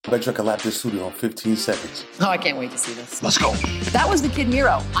Bet you I can lap this studio in 15 seconds. Oh, I can't wait to see this. Let's go. That was the Kid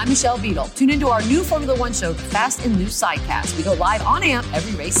Miro. I'm Michelle Beadle. Tune into our new Formula One show, The Fast and Loose Sidecast. We go live on AMP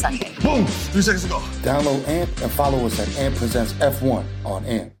every race Sunday. Boom! 3 seconds to go. Download AMP and follow us at AMP Presents F1 on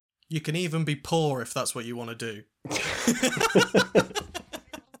AMP. You can even be poor if that's what you want to do.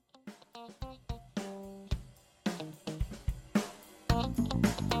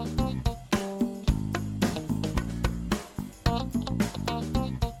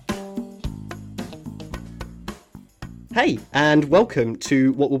 Hey, and welcome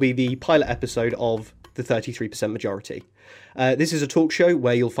to what will be the pilot episode of the 33% Majority. This is a talk show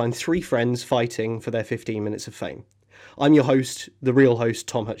where you'll find three friends fighting for their 15 minutes of fame. I'm your host, the real host,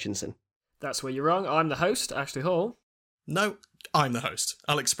 Tom Hutchinson. That's where you're wrong. I'm the host, Ashley Hall. No, I'm the host,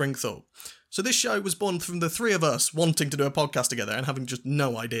 Alex Springthorpe. So this show was born from the three of us wanting to do a podcast together and having just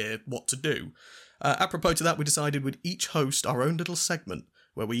no idea what to do. Apropos to that, we decided we'd each host our own little segment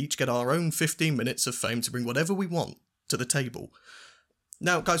where we each get our own 15 minutes of fame to bring whatever we want to the table.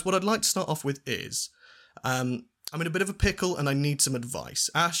 Now, guys, what I'd like to start off with is, I'm in a bit of a pickle and I need some advice.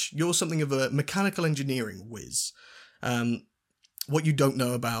 Ash, you're something of a mechanical engineering whiz. What you don't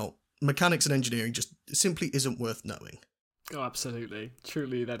know about mechanics and engineering just simply isn't worth knowing. Oh, absolutely.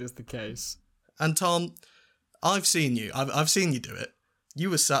 Truly, that is the case. And Tom, I've seen you. I've seen you do it. You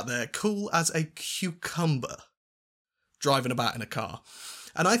were sat there cool as a cucumber, driving about in a car.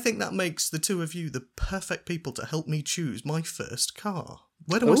 And I think that makes the two of you the perfect people to help me choose my first car.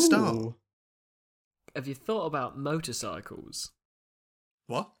 Where do I start? Have you thought about motorcycles?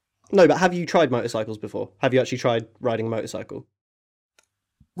 What? No, but have you tried motorcycles before? Have you actually tried riding a motorcycle?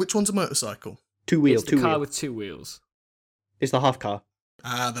 Which one's a motorcycle? Two wheels, It's the car with two wheels. It's the half car.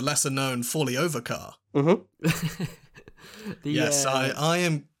 Ah, the lesser known fully over car. Mm-hmm. Yes,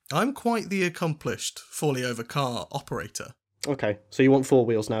 I'm quite the accomplished fully over car operator. Okay, so you want four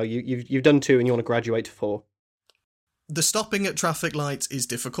wheels now. You've done two and you want to graduate to four. The stopping at traffic lights is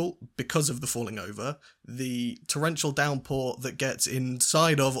difficult because of the falling over. The torrential downpour that gets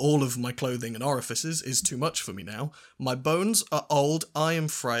inside of all of my clothing and orifices is too much for me now. My bones are old, I am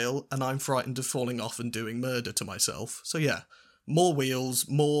frail, and I'm frightened of falling off and doing murder to myself. So yeah, more wheels,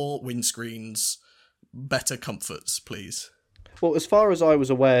 more windscreens, better comforts, please. Well, as far as I was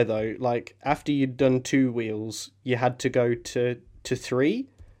aware, though, like, after you'd done two wheels, you had to go to three.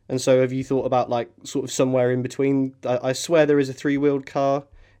 And so have you thought about, like, sort of somewhere in between? I swear there is a three-wheeled car.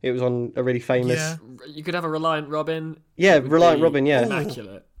 It was on a really famous... Yeah. You could have a Reliant Robin. Yeah, Reliant Robin, yeah.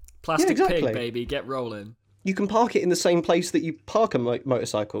 Immaculate. Plastic Yeah, exactly. pig, baby, get rolling. You can park it in the same place that you park a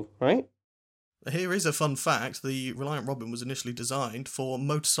motorcycle, right? Here is a fun fact. The Reliant Robin was initially designed for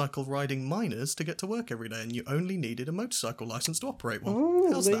motorcycle riding miners to get to work every day, and you only needed a motorcycle license to operate one.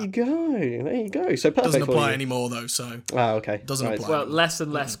 Oh, How's there that? you go. There you go. So perfect. Doesn't apply for you. anymore, though, so... Oh, okay. Doesn't Right. apply. Well, less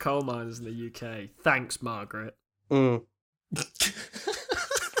and less coal miners in the UK. Thanks, Margaret. Mm.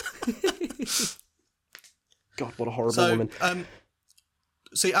 God, what a horrible woman.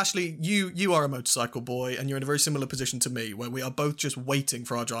 See, Ashley, you are a motorcycle boy, and you're in a very similar position to me, where we are both just waiting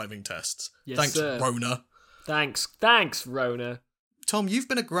for our driving tests. Yes, Thanks, sir. Rona. Thanks, Rona. Tom, you've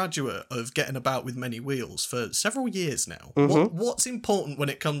been a graduate of getting about with many wheels for several years now. Mm-hmm. What's important when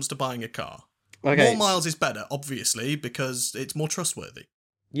it comes to buying a car? Okay. More miles is better, obviously, because it's more trustworthy.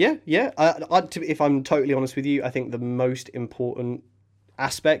 Yeah. If I'm totally honest with you, I think the most important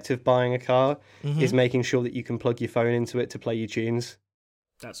aspect of buying a car is making sure that you can plug your phone into it to play your tunes.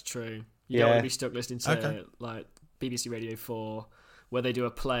 That's true. You don't want to be stuck listening to like BBC Radio 4, where they do a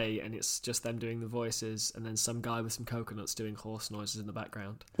play and it's just them doing the voices and then some guy with some coconuts doing horse noises in the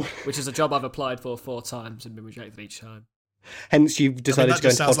background, which is a job I've applied for 4 times and been rejected each time. Hence, you've decided to go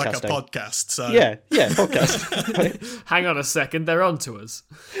into podcasting. That sounds like a podcast. So. Yeah, podcast. Hang on a second, they're on to us.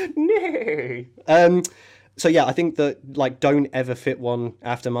 No. So yeah, I think that, like, don't ever fit one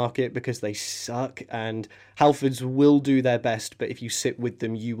aftermarket because they suck, and Halfords will do their best, but if you sit with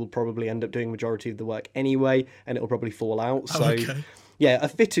them, you will probably end up doing majority of the work anyway, and it'll probably fall out. So yeah, a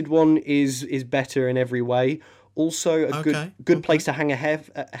fitted one is better in every way. Also, a good place to hang a hair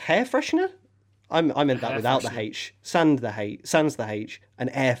freshener. I meant that without the H. Sans the H. An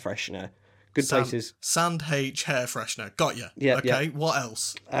air freshener. Good places. Sand H hair freshener. Got you. Yeah. Okay. Yeah. What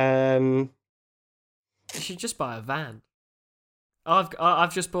else? You should just buy a van.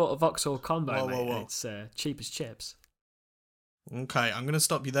 I've just bought a Vauxhall combo, mate. Whoa. It's cheap as chips. Okay, I'm going to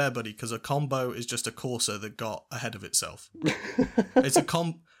stop you there, buddy, because a combo is just a Corsa that got ahead of itself. It's a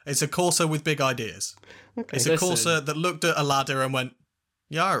Corsa with big ideas. Okay. It's a Corsa that looked at a ladder and went,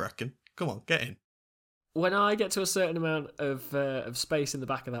 yeah, I reckon. Come on, get in. When I get to a certain amount of space in the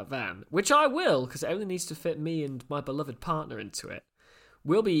back of that van, which I will, because it only needs to fit me and my beloved partner into it,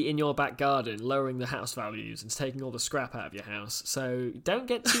 we'll be in your back garden lowering the house values and taking all the scrap out of your house. So don't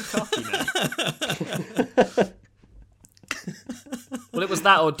get too cocky, mate. Well, it was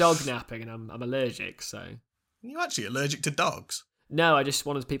that or dog napping, and I'm allergic, so... You're actually allergic to dogs? No, I just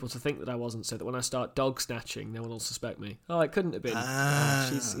wanted people to think that I wasn't, so that when I start dog snatching, no one will suspect me. Oh, it couldn't have been.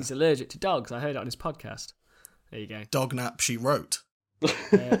 He's allergic to dogs. I heard it on his podcast. There you go. Dog nap, she wrote.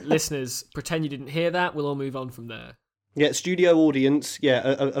 Listeners, pretend you didn't hear that. We'll all move on from there. Yeah, studio audience. Yeah,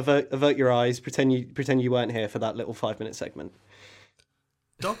 avert your eyes. Pretend you weren't here for that little 5-minute segment.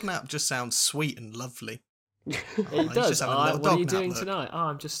 Dog nap just sounds sweet and lovely. It does. What are you doing tonight? Oh,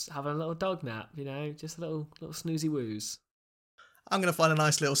 I'm just having a little dog nap. Just a little snoozy woos. I'm going to find a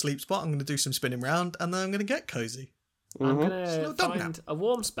nice little sleep spot. I'm going to do some spinning round, and then I'm going to get cozy. I'm going to find a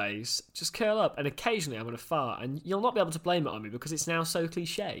warm space, just curl up, and occasionally I'm going to fart, and you'll not be able to blame it on me because it's now so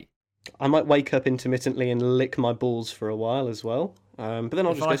cliche. I might wake up intermittently and lick my balls for a while as well, but then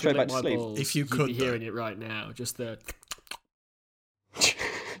I'll just go straight back to sleep. Balls, if you could, you'd be hearing it right now. Just the...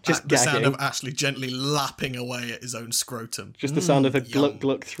 Just the sound of Ashley gently lapping away at his own scrotum. Just the sound of a Gluck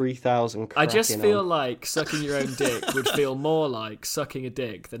Gluck 3000 I just feel like sucking your own dick would feel more like sucking a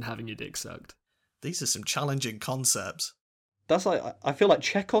dick than having your dick sucked. These are some challenging concepts. That's like, I feel like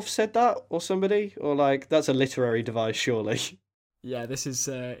Chekhov said that, or somebody, or like, that's a literary device, surely. Yeah, this is,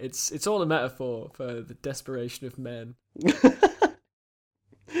 it's all a metaphor for the desperation of men.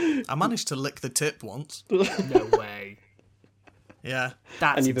 I managed to lick the tip once. No way. Yeah.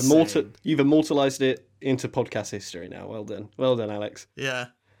 That's and you've insane. immortalised it into podcast history now. Well done, Alex. Yeah.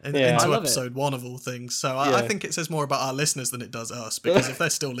 Yeah. Into episode 1 of all things. So I think it says more about our listeners than it does us, because if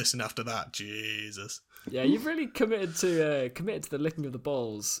they're still listening after that, Jesus. Yeah, you've really committed to the licking of the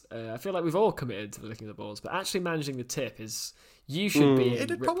balls. I feel like we've all committed to the licking of the balls, but actually managing the tip is... You should be in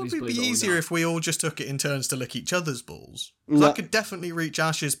It'd Ripley's probably be easier if we all just took it in turns to lick each other's balls. No. I could definitely reach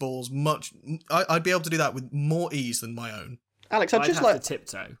Ash's balls much... I'd be able to do that with more ease than my own. Alex, I'd have to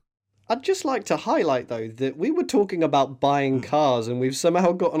tiptoe. I'd just like to highlight, though, that we were talking about buying cars, and we've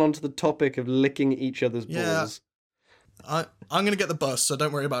somehow gotten onto the topic of licking each other's balls. I'm going to get the bus, so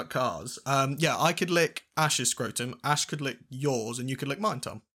don't worry about cars. I could lick Ash's scrotum, Ash could lick yours, and you could lick mine,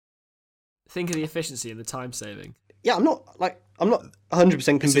 Tom. Think of the efficiency and the time saving. Yeah, I'm not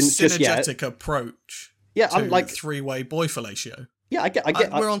 100% convinced just yet. It's a synergetic approach. Yeah, to I'm like 3-way boy fellatio. Yeah, I get.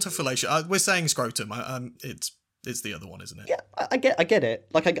 We're on to fellatio. We're saying scrotum. It's the other one, isn't it? Yeah, I get it.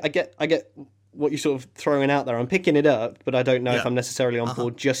 Like I get what you're sort of throwing out there. I'm picking it up, but I don't know if I'm necessarily on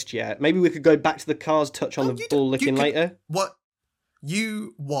board just yet. Maybe we could go back to the cars, touch on the ball licking later. What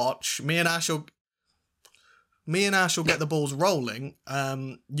you watch? Me and Ash will get the balls rolling.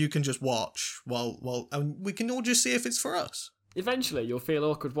 You can just watch while we can all just see if it's for us. Eventually, you'll feel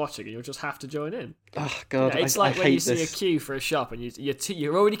awkward watching, and you'll just have to join in. Oh God, it's like when you see a queue for a shop, and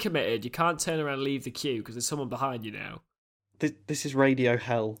you're already committed. You can't turn around and leave the queue because there's someone behind you now. This is radio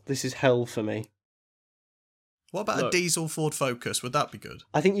hell. This is hell for me. What about a diesel Ford Focus? Would that be good?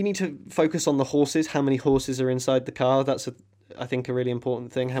 I think you need to focus on the horses. How many horses are inside the car? That's I think a really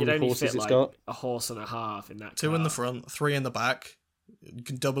important thing. How many horses it's got? A horse and a half in that. 2 car. in the front, 3 in the back. You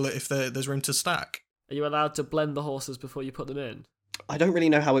can double it if there's room to stack. Are you allowed to blend the horses before you put them in? I don't really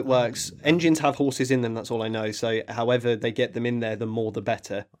know how it works. Engines have horses in them, that's all I know. So however they get them in there, the more the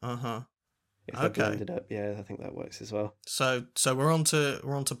better. Uh-huh. If they're blended up, yeah, I think that works as well. So we're on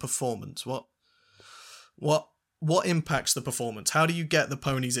to performance. What impacts the performance? How do you get the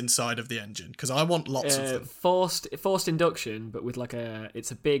ponies inside of the engine? Because I want lots of them. Forced induction, but with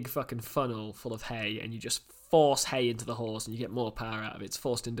it's a big fucking funnel full of hay, and you just force hay into the horse, and you get more power out of it. It's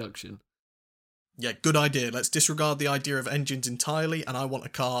forced induction. Yeah, good idea. Let's disregard the idea of engines entirely, and I want a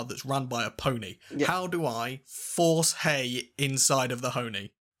car that's run by a pony. Yeah. How do I force hay inside of the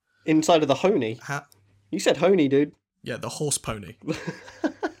Honey? Inside of the Honey? You said Honey, dude. Yeah, the horse pony.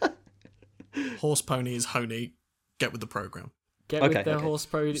 Horse pony is Honey. Get with the program. Get with the horse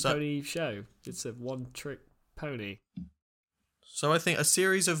pony show. It's a one-trick pony. So I think a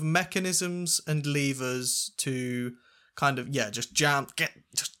series of mechanisms and levers to kind of just jam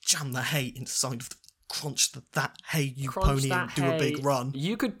the hay inside of the crunch that hay pony and do a big run.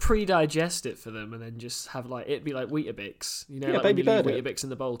 You could pre-digest it for them and then just have it'd be like Weetabix. Like baby when you leave bird Weetabix in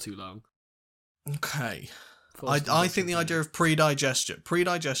the bowl too long. Okay. I think the idea of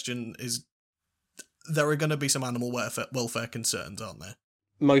pre-digestion is there are going to be some animal welfare concerns, aren't there?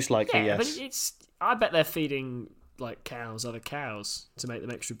 Most likely, yes. But I bet they're feeding other cows to make them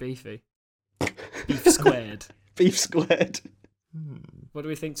extra beefy. Beef squared. Beef squared. What do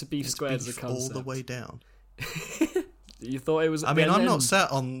we think to beef squared as a concept? All the way down. You thought it was... I'm not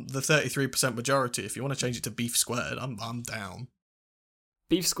set on the 33% majority. If you want to change it to beef squared, I'm down.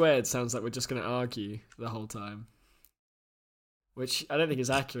 Beef squared sounds like we're just going to argue the whole time. Which I don't think is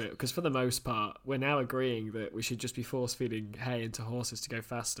accurate, because for the most part, we're now agreeing that we should just be force-feeding hay into horses to go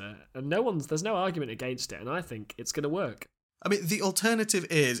faster. And there's no argument against it, and I think it's going to work. I mean, the alternative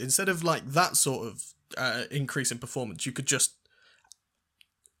is, instead of like that sort of increase in performance, you could just...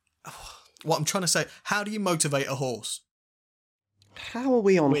 What I'm trying to say, how do you motivate a horse? How are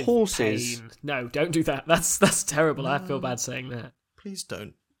we on With horses? pain. No, don't do that. That's terrible. I feel bad saying that. Please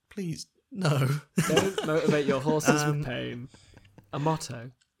don't. Please, no. Don't motivate your horses with pain. A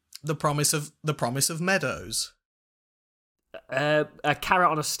motto. The promise of meadows. A carrot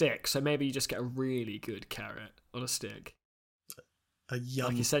on a stick. So maybe you just get a really good carrot on a stick.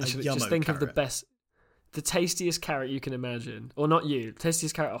 Essentially, just think carrot. of the tastiest carrot you can imagine, or not you. The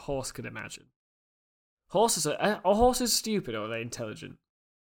tastiest carrot a horse could imagine. Are horses stupid or are they intelligent?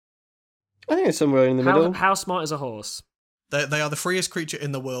 I think it's somewhere in the middle. How smart is a horse? They are the freest creature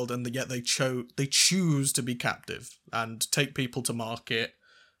in the world, and yet they choose to be captive and take people to market.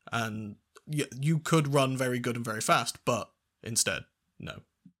 And you could run very good and very fast, but instead, no.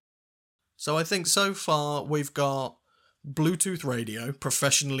 So I think so far we've got Bluetooth radio,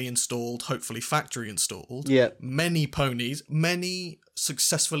 professionally installed, hopefully factory installed. Yeah. Many ponies, many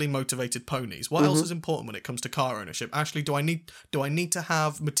successfully motivated ponies. What else is important when it comes to car ownership? Ashley, do I need to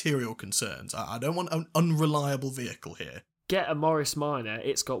have material concerns? I don't want an unreliable vehicle here. Get a Morris Minor.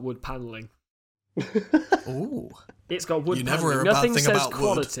 It's got wood panelling. Ooh. It's got wood You panelling. never hear a bad Nothing thing says about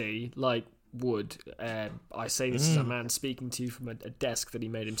quality like wood. I say this as a man speaking to you from a desk that he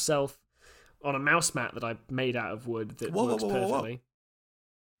made himself on a mouse mat that I made out of wood that works perfectly.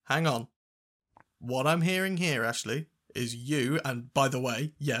 Hang on. What I'm hearing here, Ashley, is you, and by the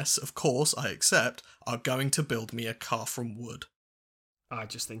way, yes, of course, I accept, are going to build me a car from wood. I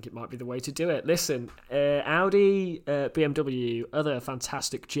just think it might be the way to do it. Listen, Audi, BMW, other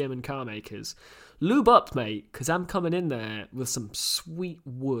fantastic German car makers, lube up, mate, because I'm coming in there with some sweet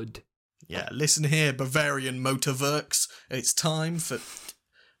wood. Yeah, listen here, Bavarian Motorworks. It's time for...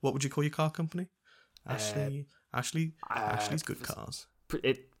 What would you call your car company? Ashley's Good Cars.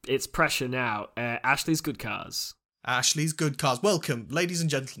 It's pressure now. Ashley's Good Cars. Ashley's Good Cars. Welcome, ladies and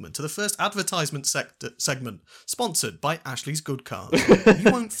gentlemen, to the first advertisement segment, sponsored by Ashley's Good Cars.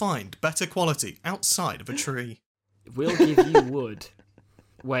 You won't find better quality outside of a tree. We'll give you wood.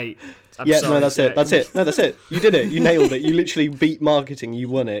 Wait. No, that's it. That's it. No, that's it. You did it. You nailed it. You literally beat marketing. You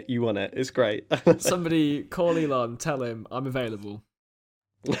won it. It's great. Somebody call Elon. Tell him I'm available.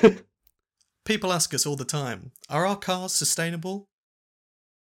 People ask us all the time, are our cars sustainable?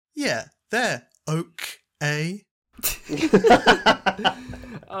 Yeah, they're okay. They're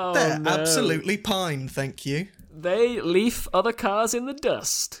absolutely pine, thank you. They leaf other cars in the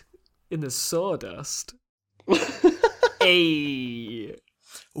dust. In the sawdust. Hey.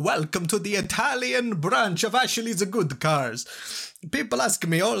 Welcome to the Italian branch of Ashley's Good Cars. People ask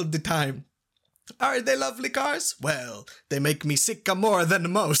me all the time, are they lovely cars? Well, they make me sick more than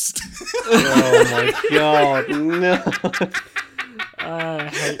most. Oh my god, no. I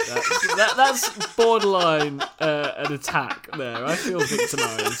hate that. That's borderline an attack there. I feel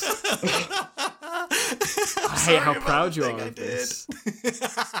victimised. I hate how proud you are of this.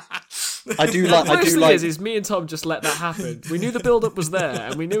 The worst thing is me and Tom just let that happen. We knew the build-up was there,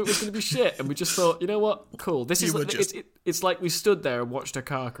 and we knew it was going to be shit, and we just thought, you know what? Cool. This is it's like we stood there and watched a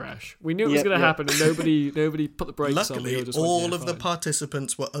car crash. We knew it was going to happen, and nobody put the brakes on. Luckily, all of the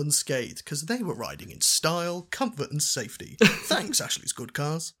participants were unscathed because they were riding in style, comfort, and safety. Thanks, Ashley's Good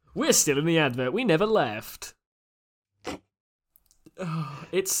Cars. We're still in the advert. We never left.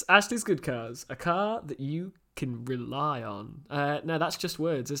 It's Ashley's Good Cars, a car that you can rely on. No, that's just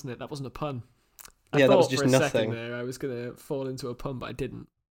words, isn't it? That wasn't a pun. That was just nothing. Second there, I was going to fall into a pun, but I didn't.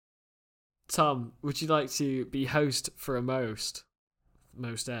 Tom, would you like to be host for a most?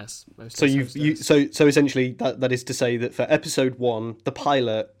 Most S. So so essentially that is to say that for episode 1, the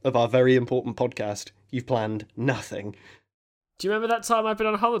pilot of our very important podcast, you've planned nothing. Do you remember that time I've been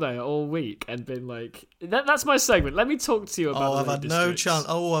on holiday all week and been like, that's my segment. Let me talk to you about I've had no chance.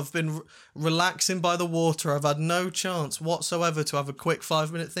 I've been relaxing by the water. I've had no chance whatsoever to have a quick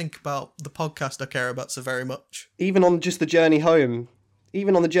 5-minute think about the podcast I care about so very much. Even on just the journey home,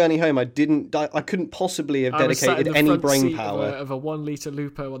 I couldn't possibly have dedicated any brain power. Of a 1 litre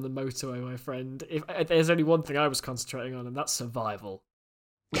Lupo on the motorway, my friend. If there's only one thing I was concentrating on, and that's survival.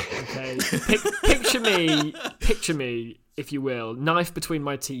 Okay, picture me, if you will, knife between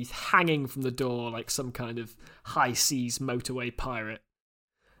my teeth, hanging from the door like some kind of high seas motorway pirate,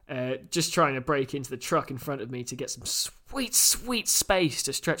 just trying to break into the truck in front of me to get some sweet space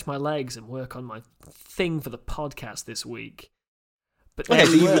to stretch my legs and work on my thing for the podcast this week. But Okay, there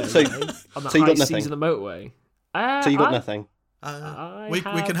so we you- were, so- you know, on the so you high got seas nothing. of the motorway. So you got I- nothing. We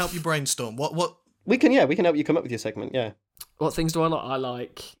can help you brainstorm. What? We can help you come up with your segment. Yeah. What things do I like? I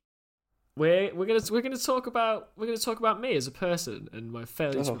like. We're gonna talk about me as a person and my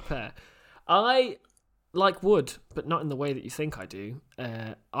failure to prepare. I like wood, but not in the way that you think I do.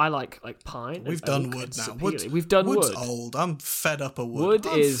 I like pine. We've and done oak wood and now. sapele. We've done Wood's wood. old. I'm fed up of wood.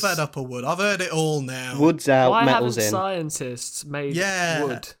 I'm fed up of wood. I've heard it all now. Wood's out, Why metal's haven't in. scientists made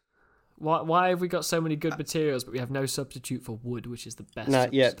wood? Why have we got so many good materials, but we have no substitute for wood, which is the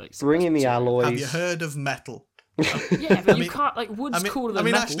best? Bring in the alloys. Have you heard of metal? Yeah, but you can't. Wood's cooler than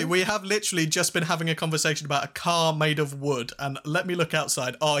metal. Actually, we have literally just been having a conversation about a car made of wood, and let me look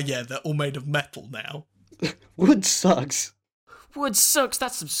outside. Oh yeah, they're all made of metal now. Wood sucks. Wood sucks.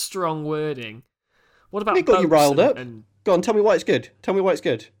 That's some strong wording. What about It got you boats riled up. and Go on, tell me why it's good. Tell me why it's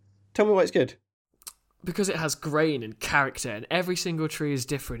good. because it has grain and character, and every single tree is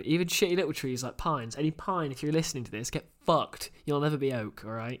different. Even shitty little trees like pines. Any pine, if you're listening to this, get fucked. You'll never be oak.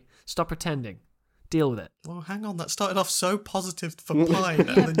 All right, stop pretending. Deal with it. Well, hang on. That started off so positive for pine, and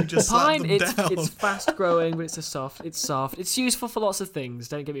then you just Pine, slapped them down. it's fast growing, but it's soft. It's useful for lots of things.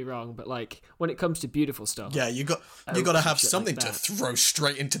 Don't get me wrong, but when it comes to beautiful stuff, Yeah, you got to have shit something like to that. throw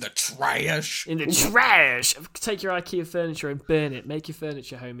straight into the trash. in the trash. Take your IKEA furniture and burn it. Make your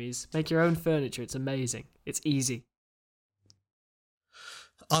furniture, homies. Make your own furniture. It's amazing. It's easy.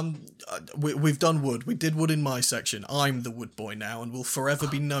 We've done wood. We did wood in my section. I'm the wood boy now, and will forever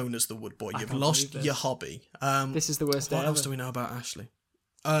be known as the wood boy. You've can't lost believe your this. hobby. This is the worst day What else ever. do we know about Ashley?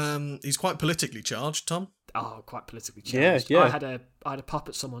 He's quite politically charged, Tom. Oh, quite politically Yeah, charged. yeah. I had a pop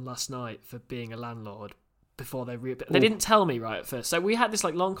at someone last night for being a landlord before they they didn't tell me right at first. So we had this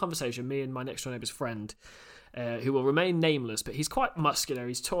long conversation, me and my next door neighbour's friend, who will remain nameless, but he's quite muscular.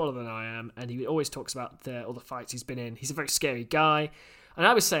 He's taller than I am, and he always talks about all the fights he's been in. He's a very scary guy. And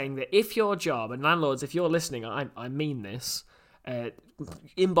I was saying that if your job, and landlords, if you're listening, I mean this,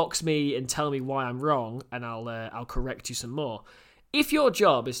 inbox me and tell me why I'm wrong, and I'll correct you some more. If your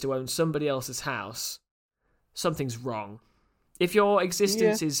job is to own somebody else's house, something's wrong. If your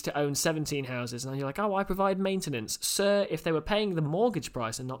existence is to own 17 houses, and you're like, oh, I provide maintenance. Sir, if they were paying the mortgage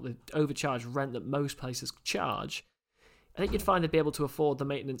price and not the overcharged rent that most places charge, I think you'd find they'd be able to afford the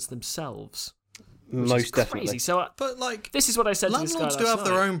maintenance themselves. Most definitely. Crazy. So, But this is what I said to this guy landlords last do have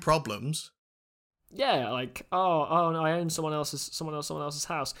their night. own problems. Yeah, oh, no, I own someone else's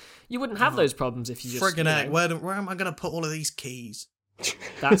house. You wouldn't have those problems if you just Friggin' heck, where am I going to put all of these keys?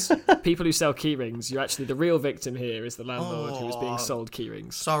 That's people who sell key rings. You're actually the real victim here is the landlord who is being sold key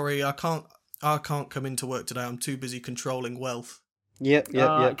rings. Sorry, I can't come into work today. I'm too busy controlling wealth. Yep.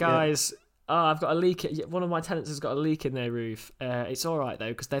 Guys, I've got a leak. One of my tenants has got a leak in their roof. It's all right though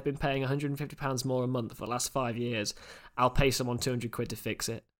because they've been paying £150 more a month for the last 5 years. I'll pay someone £200 to fix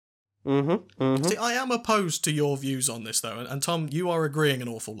it. See, I am opposed to your views on this though, and Tom, you are agreeing an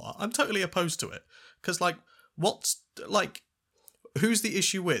awful lot. I'm totally opposed to it because, who's the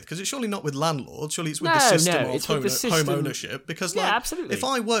issue with? Because it's surely not with landlords. Surely it's with the system of it's with the home system. ownership. Because absolutely. if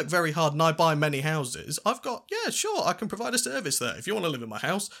I work very hard and I buy many houses, I've got sure I can provide a service there. If you want to live in my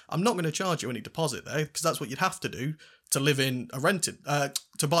house, I'm not going to charge you any deposit there because that's what you'd have to do to live in a rented.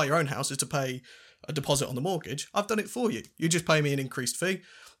 To buy your own house is to pay a deposit on the mortgage. I've done it for you. You just pay me an increased fee.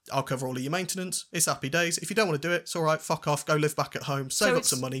 I'll cover all of your maintenance. It's happy days. If you don't want to do it, it's all right. Fuck off. Go live back at home. Save up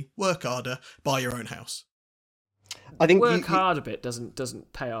some money. Work harder. Buy your own house. I think work hard a bit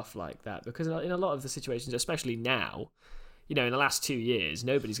doesn't pay off like that because in a lot of the situations, especially now, in the last 2 years,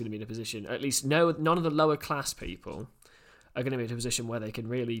 nobody's going to be in a position. At least none of the lower class people are going to be in a position where they can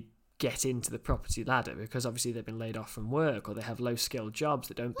really get into the property ladder because obviously they've been laid off from work or they have low skilled jobs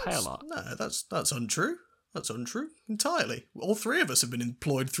that don't pay a lot. No, that's untrue. That's untrue entirely. All three of us have been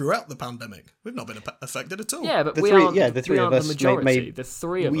employed throughout the pandemic. We've not been affected at all. Yeah, but the we three, aren't. yeah, the three we of aren't us the majority. made. The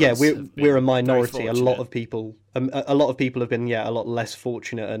three of us. Yeah, have been we're a very minority. A lot fortunate. of people, have been a lot less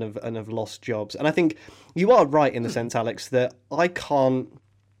fortunate and have lost jobs. And I think you are right in the sense, Alex, that I can't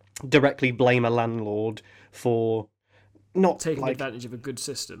directly blame a landlord for not taking advantage of a good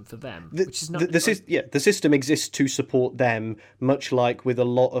system for them, which is not the system exists to support them, much like with a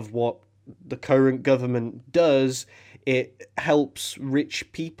lot of what the current government does. It helps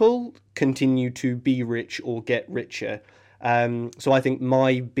rich people continue to be rich or get richer. So I think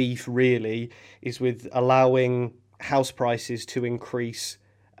my beef really is with allowing house prices to increase,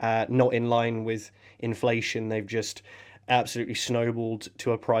 not in line with inflation. They've just absolutely snowballed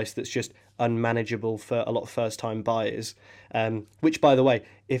to a price that's just unmanageable for a lot of first-time buyers. Which, by the way,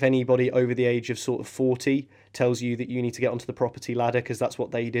 if anybody over the age of sort of 40 tells you that you need to get onto the property ladder because that's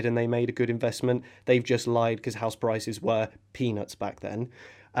what they did and they made a good investment, they've just lied, because house prices were peanuts back then.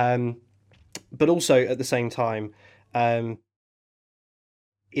 But also, at the same time,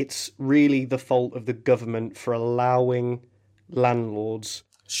 it's really the fault of the government for allowing landlords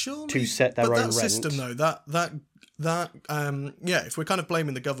to set their own rent. System, though, if we're kind of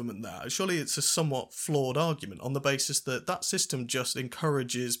blaming the government there, surely it's a somewhat flawed argument on the basis that system just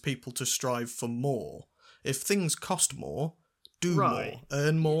encourages people to strive for more. If things cost more, do more,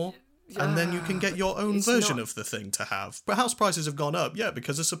 earn more, and then you can get your own version of the thing to have. But house prices have gone up,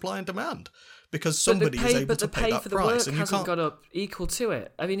 because of supply and demand. Because somebody is able to pay that price. But the pay for the work hasn't got up equal to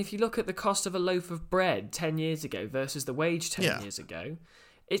it. I mean, if you look at the cost of a loaf of bread 10 years ago versus the wage 10 years ago,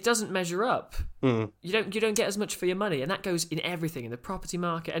 it doesn't measure up. You don't get as much for your money, and that goes in everything, in the property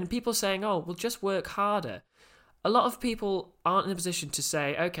market. And people saying, "Oh, well, just work harder." A lot of people aren't in a position to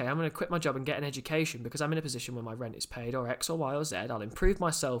say, "Okay, I'm going to quit my job and get an education because I'm in a position where my rent is paid, or X or Y or Z. I'll improve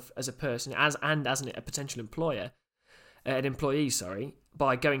myself as a person, as a potential employer, an employee,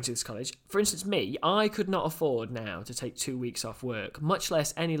 by going to this college." For instance, me, I could not afford now to take 2 weeks off work, much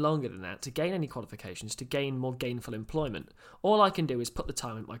less any longer than that, to gain any qualifications, to gain more gainful employment. All I can do is put the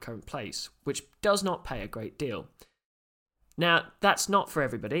time at my current place, which does not pay a great deal. Now, that's not for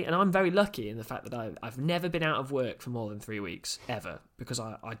everybody, and I'm very lucky in the fact that I've never been out of work for more than 3 weeks, ever, because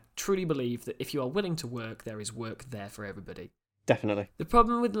I truly believe that if you are willing to work, there is work there for everybody. Definitely. The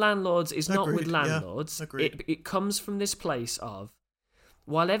problem with landlords is not with landlords. It comes from this place of,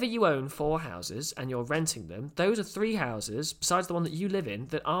 while ever you own 4 houses and you're renting them, those are 3 houses, besides the one that you live in,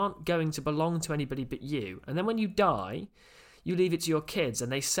 that aren't going to belong to anybody but you. And then when you die, you leave it to your kids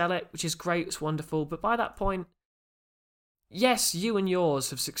and they sell it, which is great, it's wonderful, but by that point, yes, you and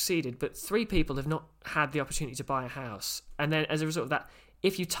yours have succeeded, but 3 people have not had the opportunity to buy a house. And then as a result of that,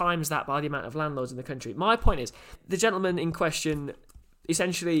 if you times that by the amount of landlords in the country, my point is, the gentleman in question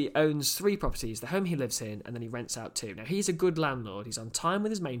essentially owns 3 properties, the home he lives in, and then he rents out 2. Now, he's a good landlord. He's on time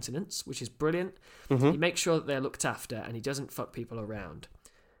with his maintenance, which is brilliant. He makes sure that they're looked after, and he doesn't fuck people around.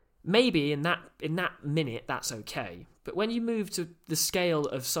 Maybe in that minute, that's okay. But when you move to the scale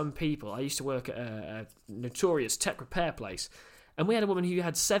of some people, I used to work at a notorious tech repair place, and we had a woman who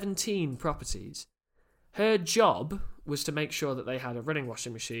had 17 properties. Her job was to make sure that they had a running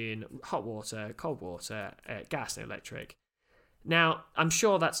washing machine, hot water, cold water, gas and electric. Now, I'm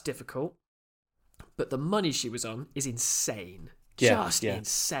sure that's difficult, but the money she was on is insane. Just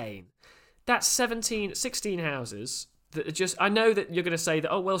insane. That's 16 houses that are just... I know that you're going to say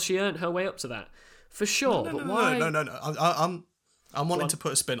that, oh, well, she earned her way up to that. For sure, but why... No. I'm wanting to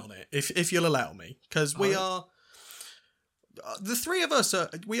put a spin on it, if you'll allow me, because we are... The 3 of us,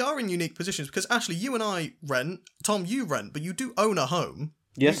 we are in unique positions, because Ashley, you and I rent, Tom, you rent, but you do own a home.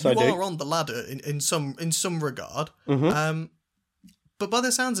 Yes, I do. You are on the ladder in some regard. But by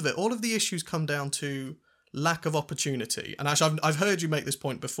the sounds of it, all of the issues come down to lack of opportunity. And actually, I've heard you make this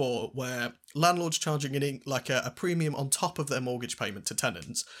point before, where landlords charging a premium on top of their mortgage payment to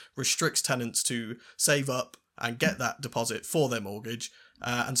tenants restricts tenants to save up and get that deposit for their mortgage,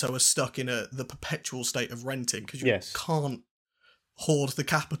 and so are stuck in the perpetual state of renting, because you can't hoard the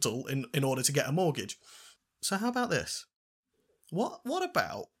capital in order to get a mortgage. So how about this? What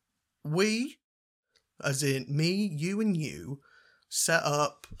about we, as in me, you and you, set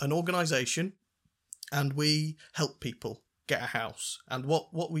up an organisation and we help people get a house? And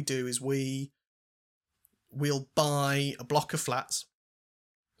what we do is we'll buy a block of flats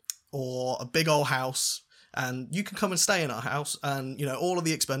or a big old house, and you can come and stay in our house, and all of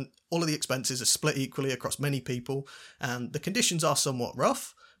the expenses are split equally across many people, and the conditions are somewhat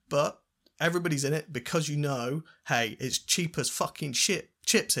rough, but everybody's in it because hey, it's cheap as fucking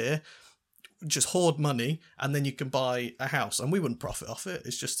chips here. Just hoard money, and then you can buy a house, and we wouldn't profit off it.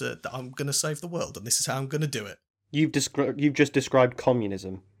 It's just that I'm going to save the world, and this is how I'm going to do it. You've just described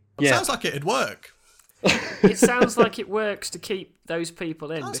communism. It sounds like it'd work. It sounds like it works to keep those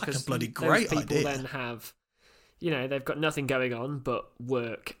people in. Sounds because like a bloody great those people idea. Then have, they've got nothing going on but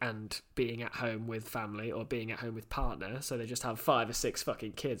work and being at home with family or being at home with partner, so they just have 5 or 6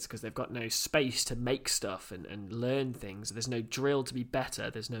 fucking kids because they've got no space to make stuff and learn things. There's no drill to be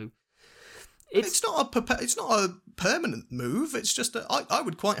better. There's no... It's not a permanent move. It's just that I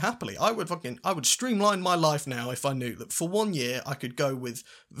would quite happily. I would streamline my life now if I knew that for 1 year I could go with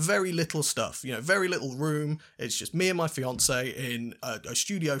very little stuff. Very little room. It's just me and my fiance in a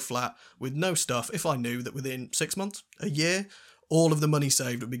studio flat with no stuff. If I knew that within 6 months, a year, all of the money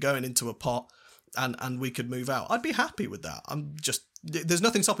saved would be going into a pot and we could move out, I'd be happy with that. There's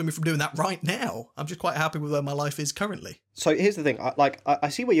nothing stopping me from doing that right now. I'm just quite happy with where my life is currently. So here's the thing, I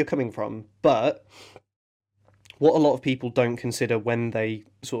see where you're coming from, but what a lot of people don't consider when they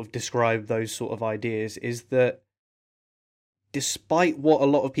sort of describe those sort of ideas is that despite what a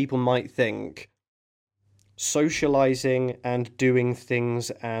lot of people might think, socializing and doing things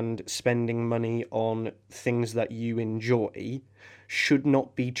and spending money on things that you enjoy should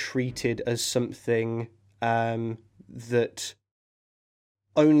not be treated as something that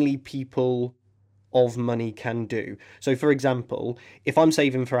only people of money can do. So for example, if I'm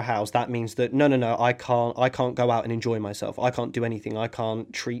saving for a house, that means that no, I can't go out and enjoy myself. I can't do anything. I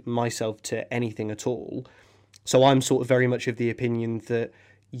can't treat myself to anything at all. So I'm sort of very much of the opinion that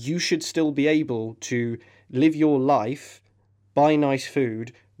you should still be able to live your life, buy nice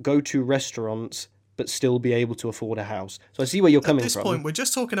food, go to restaurants, but still be able to afford a house. So I see where you're coming from. At this point, we're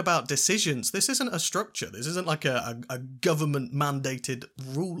just talking about decisions. This isn't a structure. This isn't like a government-mandated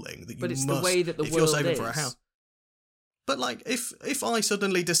ruling that you but it's must, the way that the if world you're saving is. for a house. But like, if I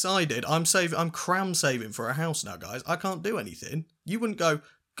suddenly decided I'm cram saving for a house now, guys, I can't do anything. You wouldn't go,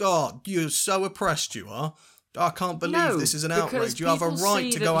 God, you're so oppressed you are. I can't believe this is an outrage. You have a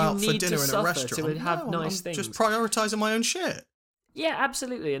right to go out for dinner in a restaurant. To have nice things. Just prioritising my own shit. Yeah,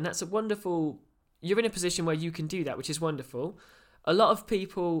 absolutely. And that's a wonderful... You're in a position where you can do that, which is wonderful. A lot of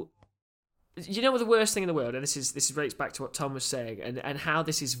people... You know what the worst thing in the world, and this relates back to what Tom was saying, and how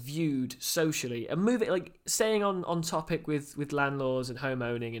this is viewed socially, and staying on topic with landlords and home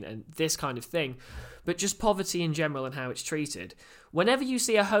owning and this kind of thing, but just poverty in general and how it's treated. Whenever you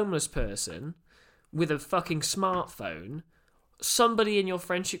see a homeless person with a fucking smartphone, somebody in your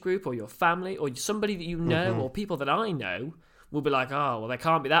friendship group or your family or somebody that you know or people that I know will be like, oh, well, they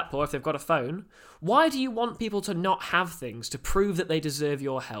can't be that poor if they've got a phone. Why do you want people to not have things to prove that they deserve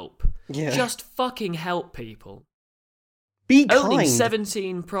your help? Yeah. Just fucking help people. Be Owning kind.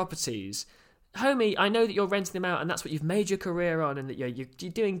 17 properties. Homie, I know that you're renting them out and that's what you've made your career on and that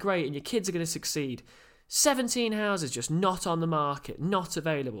you're doing great and your kids are going to succeed. 17 houses just not on the market, not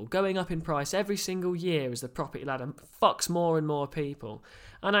available, going up in price every single year as the property ladder fucks more and more people.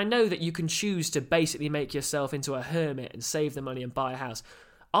 And I know that you can choose to basically make yourself into a hermit and save the money and buy a house.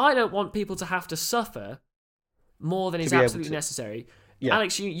 I don't want people to have to suffer more than is absolutely necessary. Yeah.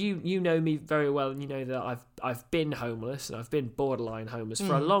 Alex, you know me very well, and you know that I've been homeless and I've been borderline homeless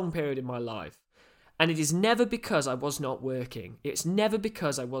for a long period in my life. And it is never because I was not working. It's never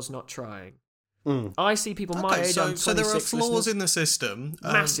because I was not trying. I see people my age. So there are flaws in the system.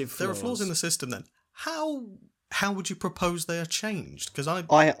 Massive flaws. There are flaws in the system. Then how would you propose they are changed? Because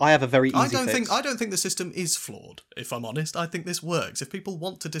I have a very easy fix. I don't think the system is flawed. If I'm honest, I think this works. If people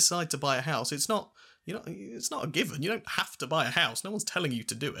want to decide to buy a house, it's not a given. You don't have to buy a house. No one's telling you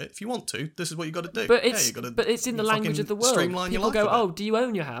to do it. If you want to, this is what you got to do. But it's in the language of the world. People go, "Oh, do you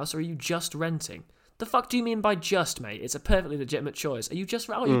own your house or are you just renting?" The fuck do you mean by just, mate? It's a perfectly legitimate choice. Are you just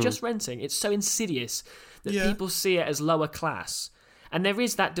you're just renting? It's so insidious that people see it as lower class. And there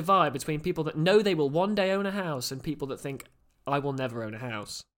is that divide between people that know they will one day own a house and people that think, I will never own a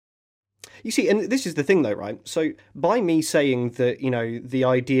house. You see, and this is the thing though, right? So by me saying that, the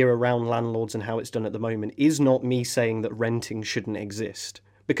idea around landlords and how it's done at the moment is not me saying that renting shouldn't exist.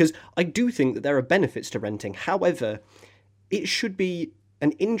 Because I do think that there are benefits to renting. However, it should be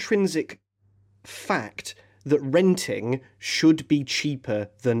an intrinsic fact that renting should be cheaper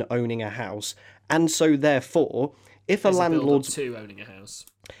than owning a house. And so therefore, if a landlord's to owning a house.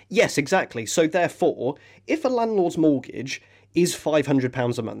 Yes, exactly. So therefore, if a landlord's mortgage is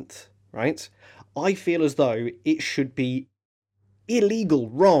 £500 a month, right? I feel as though it should be illegal,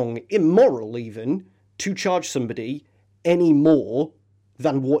 wrong, immoral even to charge somebody any more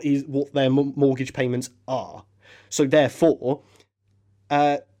than what their mortgage payments are. So therefore,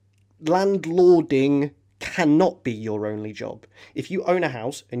 landlording cannot be your only job. If you own a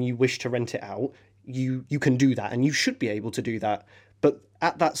house and you wish to rent it out, you can do that and you should be able to do that. But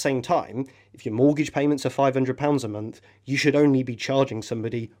at that same time, if your mortgage payments are £500 a month, you should only be charging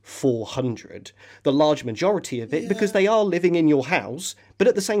somebody £400. The large majority of it, because they are living in your house, but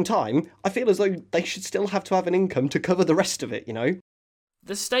at the same time, I feel as though they should still have to have an income to cover the rest of it,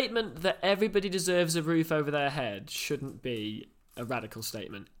 The statement that everybody deserves a roof over their head shouldn't be a radical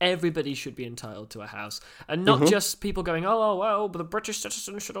statement. Everybody should be entitled to a house, and not just people going, oh well, but the British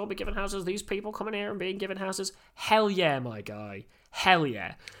citizens should all be given houses. These people coming here and being given houses. Hell yeah, my guy. Hell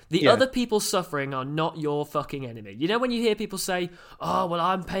yeah. The other people suffering are not your fucking enemy. You know when you hear people say, oh well,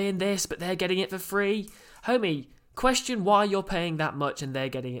 I'm paying this, but they're getting it for free. Homie, question why you're paying that much and they're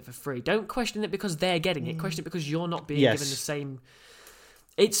getting it for free. Don't question it because they're getting it. Question it because you're not being given the same.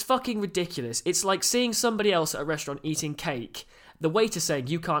 It's fucking ridiculous. It's like seeing somebody else at a restaurant eating cake, the waiter saying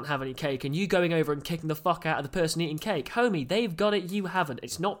you can't have any cake, and you going over and kicking the fuck out of the person eating cake. Homie, they've got it, you haven't.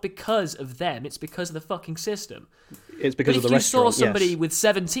 It's not because of them, it's because of the fucking system. It's because of the restaurant, if you saw somebody with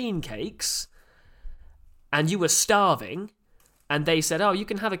 17 cakes, and you were starving, and they said, oh, you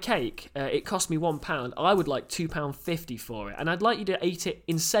can have a cake, it cost me £1, I would like £2.50 for it, and I'd like you to eat it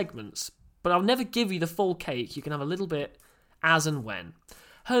in segments, but I'll never give you the full cake, you can have a little bit as and when.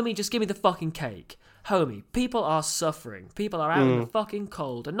 Homie, just give me the fucking cake. Homie, people are suffering. People are out in the fucking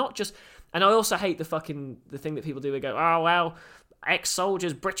cold. And not just... And I also hate the thing that people do. They go, oh, well,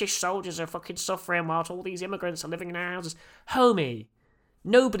 ex-soldiers, British soldiers are fucking suffering whilst all these immigrants are living in our houses. Homie,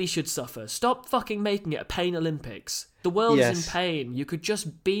 nobody should suffer. Stop fucking making it a pain Olympics. The world is in pain. You could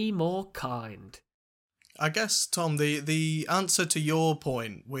just be more kind. I guess, Tom, the answer to your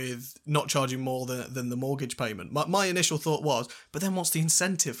point with not charging more than the mortgage payment, my initial thought was, but then what's the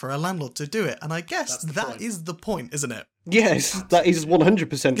incentive for a landlord to do it? And I guess that is the point, isn't it? Yes, that is 100%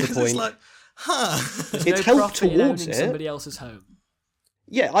 the point. It's like, it's help towards it. Somebody else's home.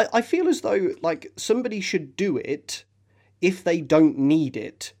 Yeah, I feel as though like somebody should do it if they don't need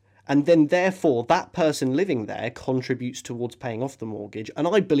it. And then, therefore, that person living there contributes towards paying off the mortgage. And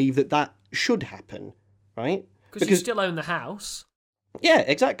I believe that should happen. Right? Because you still own the house. Yeah,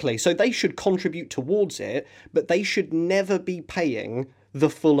 exactly. So they should contribute towards it, but they should never be paying the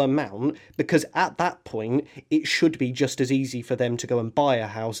full amount, because at that point, it should be just as easy for them to go and buy a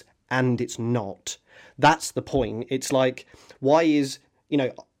house, and it's not. That's the point. It's like, why is,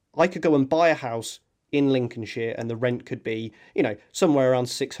 I could go and buy a house in Lincolnshire and the rent could be, somewhere around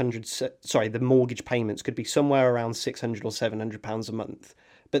the mortgage payments could be somewhere around £600 or £700 a month.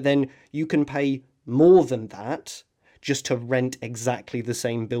 But then you can pay more than that just to rent exactly the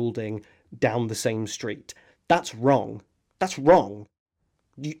same building down the same street. That's wrong. That's wrong.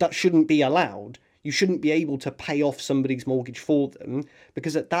 That shouldn't be allowed. You shouldn't be able to pay off somebody's mortgage for them,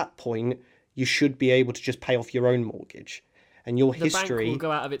 because at that point you should be able to just pay off your own mortgage. And your history... The bank will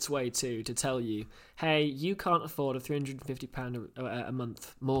go out of its way too to tell you, hey, you can't afford a £350 a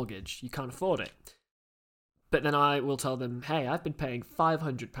month mortgage. You can't afford it. But then I will tell them, hey, I've been paying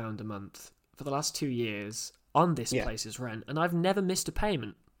 £500 a month for the last 2 years on this place's rent, and I've never missed a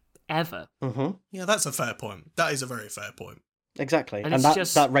payment, ever. Mm-hmm. Yeah, that's a fair point. That is a very fair point. Exactly, and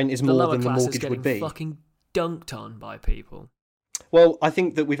that rent is more than the mortgage would be. Fucking dunked on by people. Well, I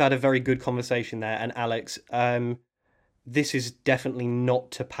think that we've had a very good conversation there, and Alex, this is definitely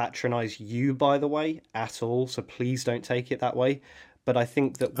not to patronise you, by the way, at all, so please don't take it that way. But I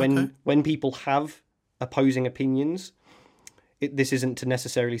think that when people have opposing opinions, this isn't to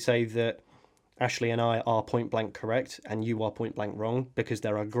necessarily say that Ashley and I are point blank correct and you are point blank wrong, because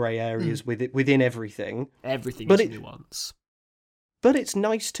there are grey areas within everything. Everything is nuance. But it's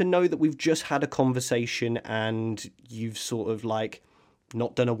nice to know that we've just had a conversation and you've sort of like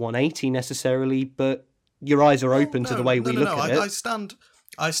not done a 180 necessarily, but your eyes are open to the way we look at it.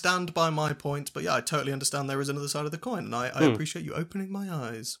 I stand by my point, but yeah, I totally understand there is another side of the coin, and I appreciate you opening my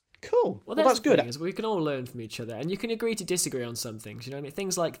eyes. Cool. Well, that's good. Is we can all learn from each other, and you can agree to disagree on some things. You know what I mean?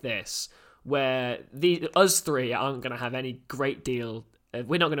 Things like this, where us three aren't going to have any great deal.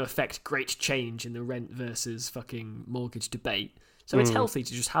 We're not going to affect great change in the rent versus fucking mortgage debate. So it's healthy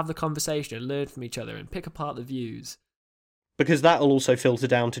to just have the conversation and learn from each other and pick apart the views. Because that will also filter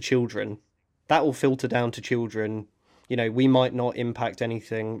down to children. We might not impact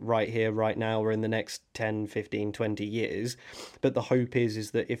anything right here, right now, or in the next 10, 15, 20 years. But the hope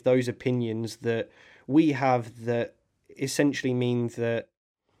is that if those opinions that we have that essentially mean that,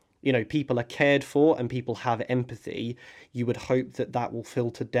 people are cared for and people have empathy, you would hope that will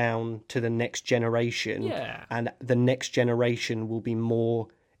filter down to the next generation. Yeah. And the next generation will be more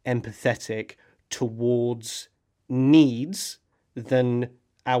empathetic towards needs than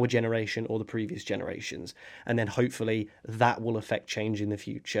our generation or the previous generations, and then hopefully that will affect change in the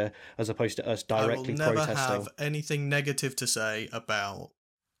future, as opposed to us directly protesting. I will never have anything negative to say about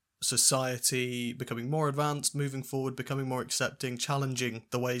society becoming more advanced, moving forward, becoming more accepting, challenging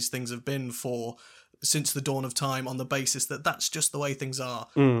the ways things have been since the dawn of time, on the basis that that's just the way things are.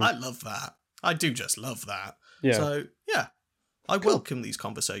 I love that. I do just love that. Yeah. So yeah, I welcome these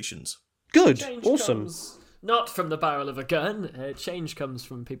conversations. Good. Change awesome. Comes not from the barrel of a gun. Change comes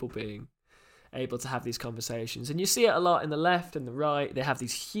from people being able to have these conversations. And you see it a lot in the left and the right. They have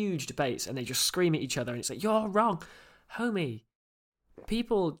these huge debates and they just scream at each other and it's like, you're wrong. Homie,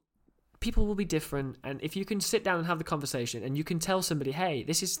 people will be different. And if you can sit down and have the conversation and you can tell somebody, hey,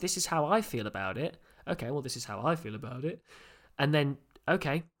 this is how I feel about it. Okay, well, this is how I feel about it. And then,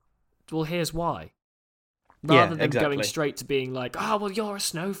 okay, well, here's why. Rather than exactly. going straight to being like, oh, well, you're a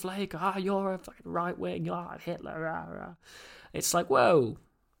snowflake, you're a fucking right wing, you're Hitler, rah, rah. It's like, whoa,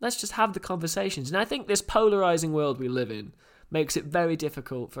 let's just have the conversations. And I think this polarizing world we live in makes it very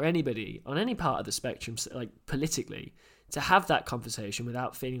difficult for anybody on any part of the spectrum, like politically, to have that conversation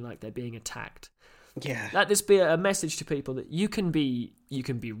without feeling like they're being attacked. Yeah. Let this be a message to people that you can be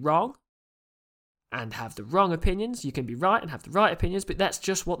wrong and have the wrong opinions. You can be right and have the right opinions, but that's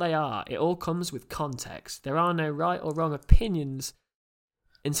just what they are. It all comes with context. There are no right or wrong opinions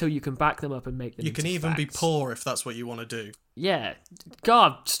until you can back them up and make them You can into even be facts. poor if that's what you want to do. Yeah.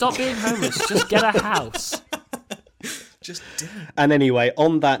 God, stop being homeless. Just get a house. Just do it. And anyway,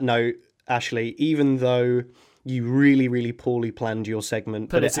 on that note, Ashley, even though you really, really poorly planned your segment,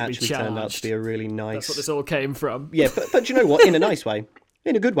 but it Politically actually turned out to charged. be a really nice... That's what this all came from. Yeah, but you know what? In a nice way.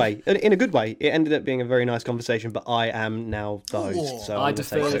 In a good way. In a good way. It ended up being a very nice conversation, but I am now the host. So I I'm gonna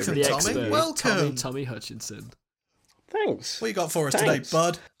defer take to over. the Tommy. expert, Welcome. Tommy Hutchinson. Thanks. What you got for us Thanks. today,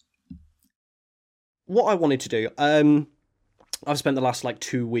 bud? What I wanted to do, I've spent the last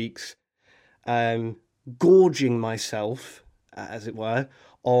 2 weeks gorging myself, as it were,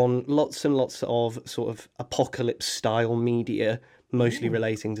 on lots and lots of sort of apocalypse-style media, mostly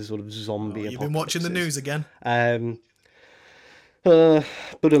relating to sort of zombie You've been watching the news again. But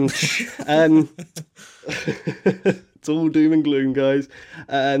it's all doom and gloom, guys.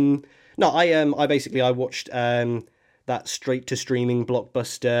 No, I watched that straight to streaming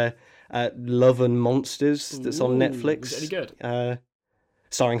blockbuster Love and Monsters that's on Netflix. Is it any good?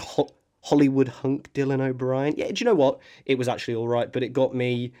 Starring Hollywood hunk Dylan O'Brien. Yeah, do you know what? It was actually all right, but it got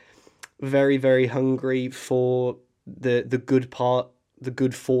me very, very hungry for the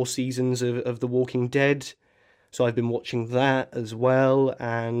good 4 seasons of The Walking Dead. So I've been watching that as well,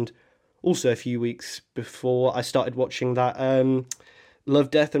 and also a few weeks before I started watching that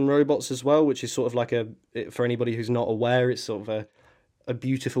Love, Death and Robots as well, which is sort of for anybody who's not aware, it's sort of a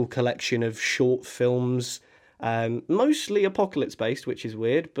beautiful collection of short films, mostly apocalypse based, which is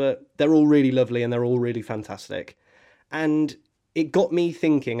weird, but they're all really lovely and they're all really fantastic. And it got me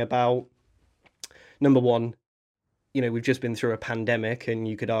thinking about, number one, we've just been through a pandemic, and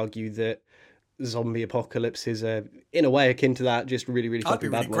you could argue that zombie apocalypse is in a way akin to that, just really, really I'd be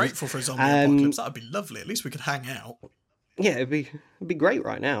fucking really bad ones. grateful for a zombie apocalypse. That'd be lovely. At least we could hang out. Yeah, it'd be great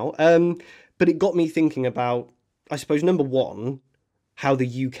right now. But it got me thinking about, I suppose, number one, how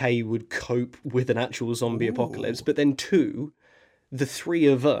the UK would cope with an actual zombie apocalypse, but then two, the three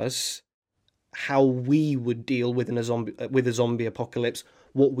of us, how we would deal with a zombie apocalypse,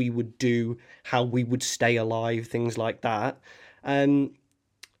 what we would do, how we would stay alive, things like that. And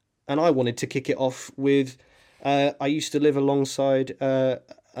I wanted to kick it off with, I used to live alongside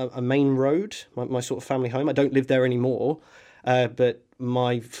a main road, my sort of family home. I don't live there anymore, but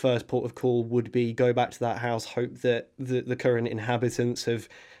my first port of call would be go back to that house, hope that the current inhabitants have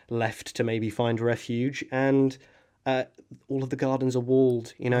left to maybe find refuge, and all of the gardens are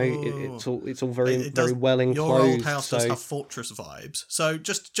walled. It's all very well enclosed. Your old house does so... have fortress vibes. So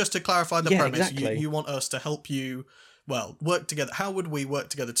just to clarify the premise, exactly. you want us to help you, work together. How would we work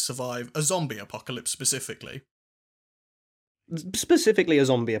together to survive a zombie apocalypse specifically? Specifically a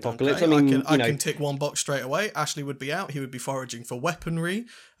zombie apocalypse. Okay, I mean, I can tick one box straight away. Ashley would be out. He would be foraging for weaponry,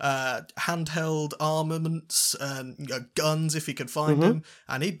 handheld armaments, and guns if he could find them,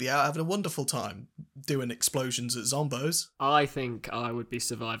 and he'd be out having a wonderful time doing explosions at zombos. I think I would be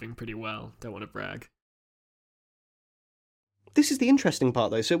surviving pretty well. Don't want to brag. This is the interesting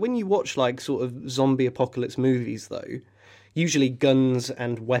part, though. So when you watch, sort of zombie apocalypse movies, though, usually guns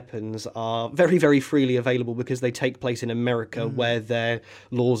and weapons are very, very freely available because they take place in America, where their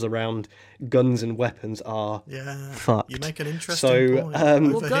laws around guns and weapons are fucked. You make an interesting point.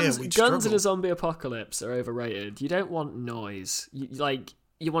 Well, guns in a zombie apocalypse are overrated. You don't want noise. You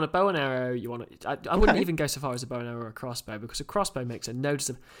want a bow and arrow. I wouldn't even go so far as a bow and arrow or a crossbow, because a crossbow makes a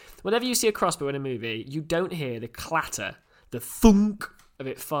noticeable... Whenever you see a crossbow in a movie, you don't hear the clatter, the thunk of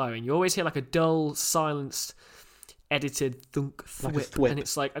it firing. You always hear a dull, silenced, edited thunk thwip, and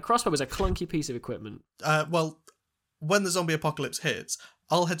it's like a crossbow is a clunky piece of equipment. When the zombie apocalypse hits,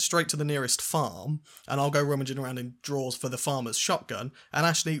 I'll head straight to the nearest farm, and I'll go rummaging around in drawers for the farmer's shotgun. And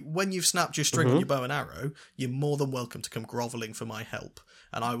actually, when you've snapped your string on your bow and arrow, you're more than welcome to come grovelling for my help,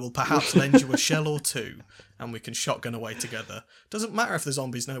 and I will perhaps lend you a shell or two, and we can shotgun away together. Doesn't matter if the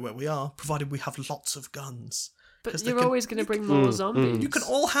zombies know where we are, provided we have lots of guns. But you're always going to bring more zombies. You can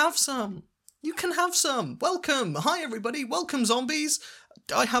all have some. You can have some. Welcome. Hi, everybody. Welcome, zombies.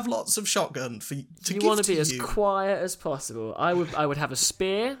 I have lots of shotgun to give to you. You want to be as quiet as possible. I would have a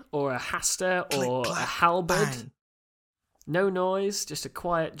spear or a haster or Click, clack, a halberd. bang. No noise, just a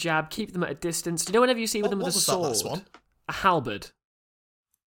quiet jab. Keep them at a distance. You know, whenever you see them with a sword, last one? a halberd.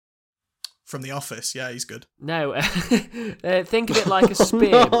 From The Office, yeah, he's good. No, think of it like a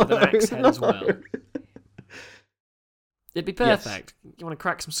spear with an axe head as well. It'd be perfect. Yes. You want to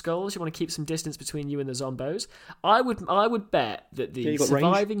crack some skulls. You want to keep some distance between you and the zombos. I would bet that the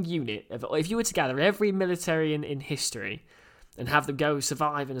surviving unit, if you were to gather every military in history and have them go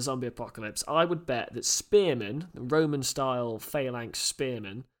survive in a zombie apocalypse, I would bet that spearmen, Roman-style phalanx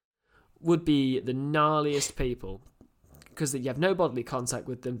spearmen, would be the gnarliest people. Because you have no bodily contact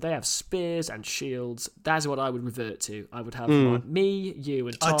with them. They have spears and shields. That's what I would revert to. I would have like me, you,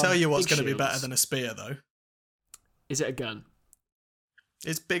 and Tom. I tell you what's going to be better than a spear, though. Is it a gun?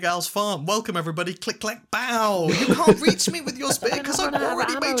 It's Big Al's farm. Welcome, everybody. Click, clack, bow. You can't reach me with your spear because I've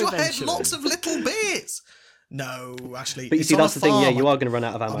already made your head lots of little bits. No, actually. But you see, that's the thing. Yeah, you are going to run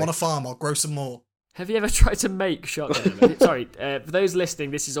out of ammo. I'm on a farm. I'll grow some more. Have you ever tried to make shotgun? Sorry, for those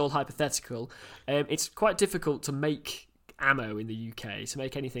listening, this is all hypothetical. It's quite difficult to make ammo in the UK, to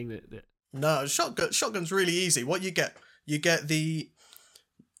make anything that... No, shotgun's really easy. What you get the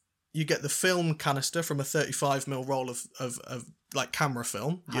film canister from a 35mm roll of like camera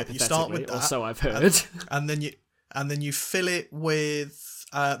film. You start with that, or so I've heard. And then you fill it with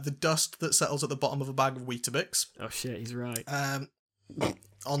the dust that settles at the bottom of a bag of Weetabix. Oh shit, he's right.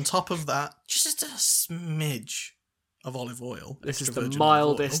 On top of that, just a smidge of olive oil. This is the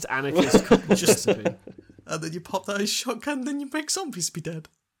mildest anarchist cooking recipe. And then you pop that in shotgun, then you make zombies be dead.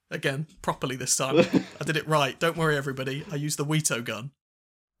 Again, properly this time. I did it right. Don't worry, everybody. I used the Weeto gun.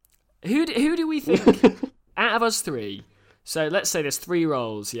 Who do we think, out of us three, so let's say there's 3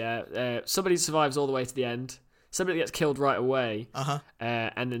 roles, yeah? Somebody survives all the way to the end, somebody that gets killed right away,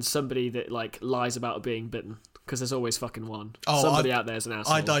 and then somebody that like lies about being bitten, because there's always fucking one. Somebody out there's an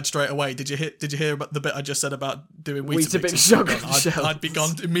asshole. I died straight away. Did you hear about the bit I just said about doing Weetabix shotgun? I'd be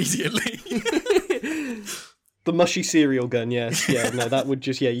gone immediately. The mushy cereal gun, yes. Yeah, no, that would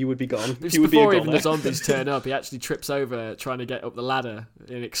just, you would be gone. It's you would before be a even goner. the zombies turn up, he actually trips over trying to get up the ladder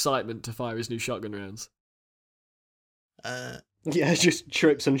in excitement to fire his new shotgun rounds. Yeah, just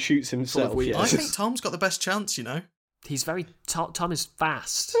trips and shoots himself. Yes. I think Tom's got the best chance, you know. He's very... Tom is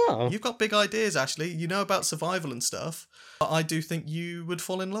fast. Oh. You've got big ideas, Ashley. You know about survival and stuff. But I do think you would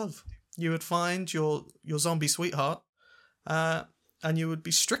fall in love. You would find your zombie sweetheart, and you would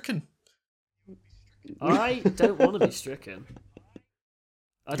be stricken. I don't want to be stricken.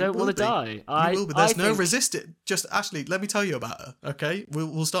 I don't want to die. You will be. There's no resisting. Just, Ashley, let me tell you about her, okay?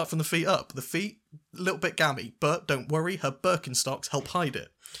 We'll start from the feet up. The feet, a little bit gammy, but don't worry, her Birkenstocks help hide it.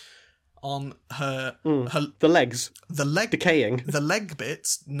 On her the legs, decaying. The leg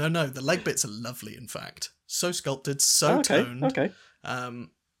bits, no, the leg bits are lovely. In fact, so sculpted, so toned. Okay.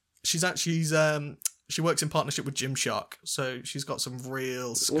 She works in partnership with Gymshark, so she's got some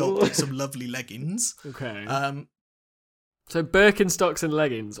real sculpted, some lovely leggings. Okay. So Birkenstocks and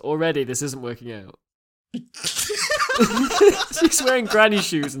leggings. Already, this isn't working out. She's wearing granny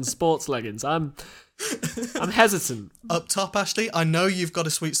shoes and sports leggings. I'm hesitant. Up top, Ashley, I know you've got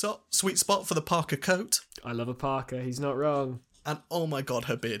a sweet spot for the Parker coat. I love a Parker. He's not wrong. And oh my god,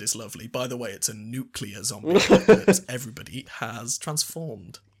 her beard is lovely. By the way, it's a nuclear zombie apocalypse. Everybody has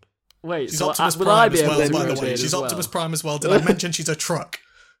transformed. Wait, she's so Optimus will Prime I be as able well, to by the way. She's Optimus Prime as well. Did I mention she's a truck?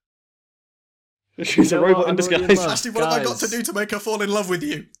 She's a robot in disguise. Ashley, what have I got to do to make her fall in love with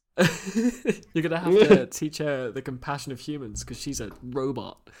you? You're going to have to teach her the compassion of humans, because she's a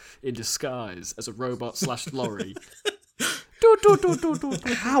robot in disguise as a robot/lorry.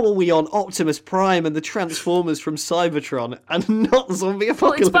 How are we on Optimus Prime and the Transformers from Cybertron and not zombie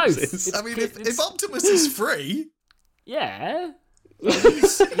apocalypses? Well, it's both. I mean, if Optimus is free... Yeah.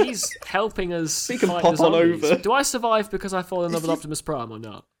 He's helping us he can fight pop the on zombies. over. Do I survive because I fall in love with Optimus Prime or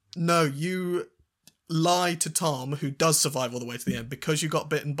not? No, you lie to Tom, who does survive all the way to the end, because you got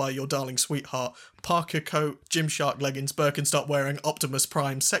bitten by your darling sweetheart, Parker coat, Gymshark leggings, Birkenstock wearing Optimus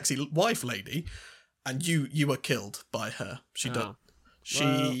Prime sexy wife lady, and you were killed by her. She does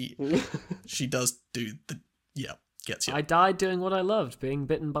do the gets you. I died doing what I loved, being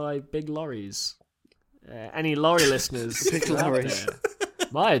bitten by big lorries. Any lorry listeners? Big lorries.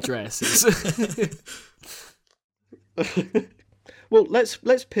 My address is. Well,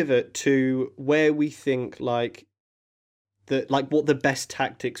 let's pivot to where we think what the best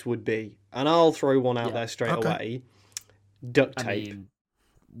tactics would be, and I'll throw one out there straight away. Duct tape. I mean,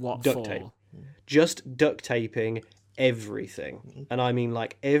 what duct for? tape. Just duct taping everything, and I mean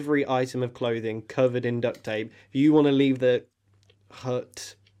like every item of clothing covered in duct tape. If you want to leave the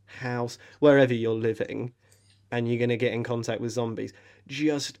hut, house, wherever you're living, and you're going to get in contact with zombies,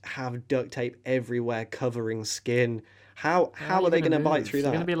 just have duct tape everywhere covering skin. How are they going to bite through that?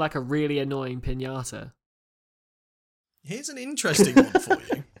 They're going to be like a really annoying piñata. Here's an interesting one for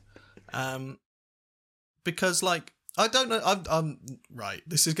you. Because, like, I don't know, I'm right,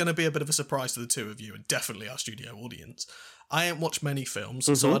 this is going to be a bit of a surprise to the two of you, and definitely our studio audience. I ain't watched many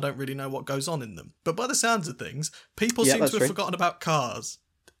films, so I don't really know what goes on in them. But by the sounds of things, people seem to have forgotten about cars.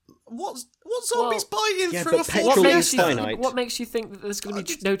 What zombies biting through a Ford Fiesta? What makes you think that there's going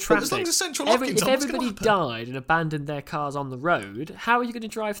to be no traffic? As long as central if everybody died and abandoned their cars on the road, how are you going to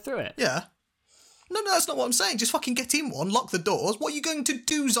drive through it? Yeah. No, that's not what I'm saying. Just fucking get in one, lock the doors. What are you going to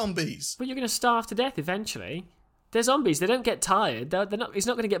do, zombies? Well, you're going to starve to death eventually. They're zombies. They don't get tired. He's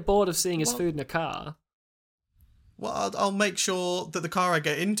not going to get bored of seeing his food in a car. Well, I'll make sure that the car I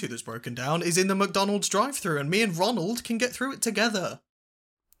get into that's broken down is in the McDonald's drive-thru, and me and Ronald can get through it together.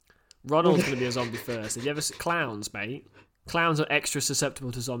 Ronald's going to be a zombie first. Have you ever seen clowns, mate? Clowns are extra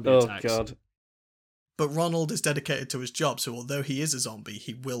susceptible to zombie attacks. Oh, God. But Ronald is dedicated to his job, so although he is a zombie,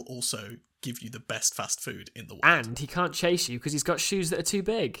 he will also give you the best fast food in the world. And he can't chase you because he's got shoes that are too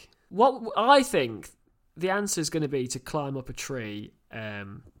big. What I think the answer is going to be to climb up a tree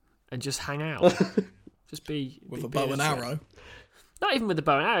and just hang out. Just be with a bow and arrow. Not even with the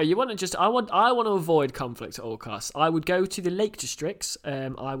bow and arrow. You want to just. I want to avoid conflict at all costs. I would go to the Lake Districts.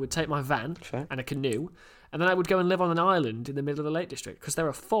 I would take my van and a canoe, and then I would go and live on an island in the middle of the Lake District because there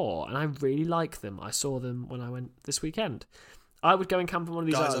are 4, and I really like them. I saw them when I went this weekend. I would go and camp on one of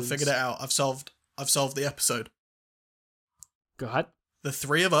these islands. Guys, I've figured it out. I've solved the episode. Go ahead. The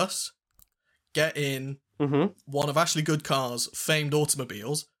 3 of us get in one of Ashley Goodcar's famed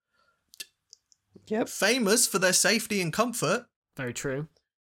automobiles. Yep. Famous for their safety and comfort. Very true.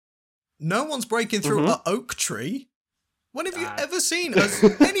 No one's breaking through an oak tree. When have you ever seen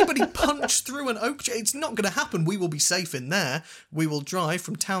anybody punch through an oak tree? It's not going to happen. We will be safe in there. We will drive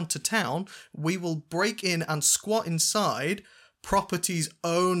from town to town. We will break in and squat inside properties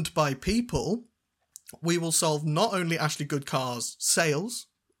owned by people. We will solve not only Ashley Goodcar's sales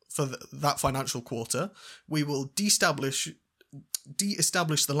for that financial quarter, we will de-establish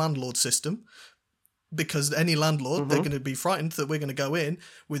the landlord system. Because any landlord, they're going to be frightened that we're going to go in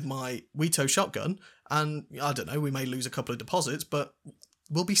with my Weeto shotgun, and I don't know, we may lose a couple of deposits, but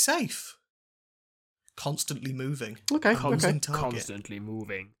we'll be safe. Constantly moving. Okay. Constantly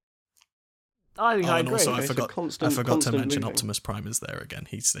moving. I think I agree. Also, I forgot to mention moving. Optimus Prime is there again.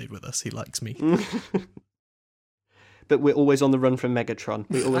 He stayed with us. He likes me. But we're always on the run from Megatron.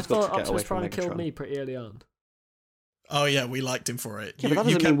 We always got to get Optimus away from Prime Megatron. killed me pretty early on. Oh yeah, we liked him for it. Yeah, but that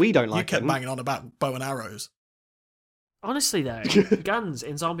doesn't mean we don't like him. You kept banging on about bow and arrows. Honestly though, guns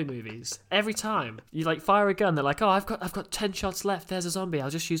in zombie movies, every time you like fire a gun, they're like, "Oh, I've got 10 shots left. There's a zombie. I'll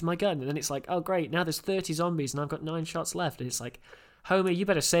just use my gun." And then it's like, "Oh great, now there's 30 zombies and I've got 9 shots left." And it's like, "Homie, you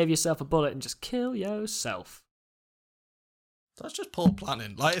better save yourself a bullet and just kill yourself." That's just poor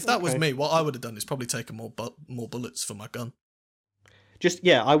planning. Like if that was me, what I would have done is probably taken more bullets for my gun.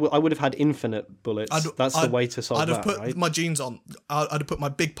 I would have had infinite bullets. That's the way to solve that, I'd have put right? my jeans on. I'd have put my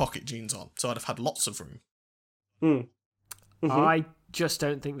big pocket jeans on, so I'd have had lots of room. I just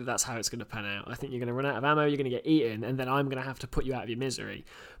don't think that that's how it's going to pan out. I think you're going to run out of ammo, you're going to get eaten, and then I'm going to have to put you out of your misery.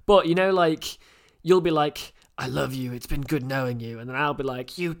 But, you know, like, you'll be like, "I love you, it's been good knowing you," and then I'll be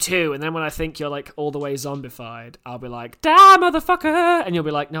like, "You too," and then when I think you're, like, all the way zombified, I'll be like, "Damn, motherfucker!" and you'll be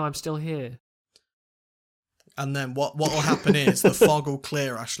like, "No, I'm still here." And then what will happen is the fog will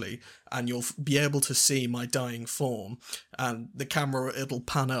clear, Ashley, and you'll be able to see my dying form, and the camera, it'll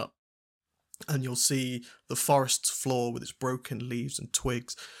pan up, and you'll see the forest's floor with its broken leaves and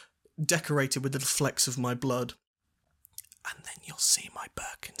twigs, decorated with little flecks of my blood. And then you'll see my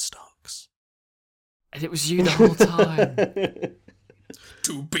Birkenstocks. And it was you the whole time.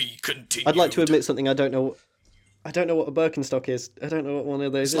 To be continued. I'd like to admit something. I don't know what a Birkenstock is. I don't know what one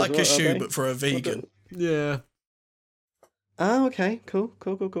of those it's is. like a shoe, but for a vegan. Yeah. Oh, okay. Cool.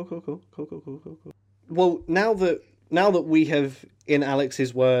 Well, now that we have, in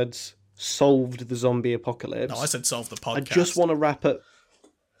Alex's words, solved the zombie apocalypse. No, I said solve the podcast. I just want to wrap up.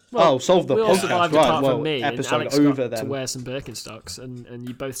 Well, solve the we all podcast. survived Right. apart Well, from me, episode and Alex over got then. to wear some Birkenstocks, and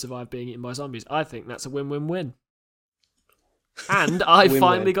you both survived being eaten by zombies. I think that's a win-win-win. And I Win-win.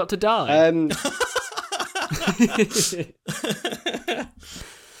 finally got to die.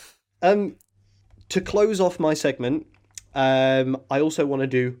 To close off my segment, I also want to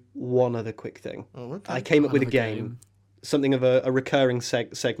do one other quick thing. Oh, okay. I came up with a game, something of a recurring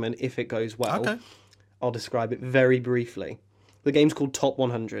segment if it goes well. Okay. I'll describe it very briefly. The game's called Top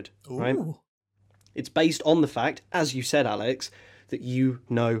 100, right? It's based on the fact, as you said, Alex, that you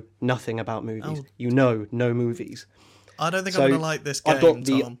know nothing about movies. Oh. You know no movies. I don't think So, I'm going to like this I've game, got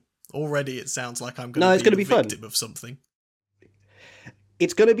the- Tom. Already it sounds like I'm No, it's going to gonna be be fun. victim of something.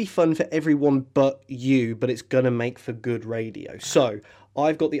 it's going to be fun for everyone but you, but it's going to make for good radio. So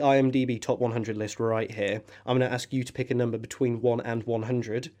I've got the IMDb top 100 list right here. I'm going to ask you to pick a number between 1 and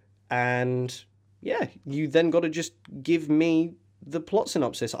 100. And yeah, you then got to just give me the plot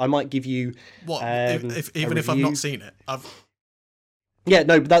synopsis. I might give you... What? Even if I've not seen it? Yeah,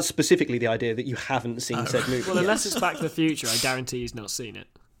 no, but that's specifically the idea that you haven't seen said movie. Well, unless it's Back to the Future, I guarantee he's not seen it.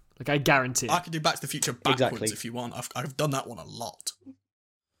 Like, I guarantee it. I can do Back to the Future backwards if you want. I've done that one a lot.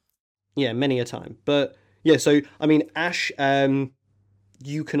 Yeah, many a time. But yeah, so I mean, Ash,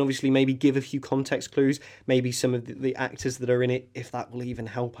 you can obviously maybe give a few context clues, maybe some of the actors that are in it, if that will even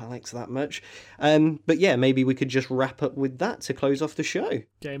help Alex that much. But yeah, maybe we could just wrap up with that to close off the show.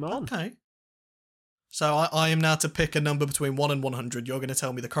 Game on. Okay. So I am now to pick a number between 1 and 100. You're going to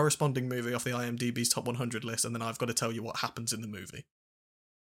tell me the corresponding movie off the IMDb's top 100 list, and then I've got to tell you what happens in the movie.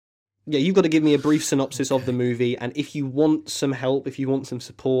 Yeah, you've got to give me a brief synopsis of the movie, and if you want some help, if you want some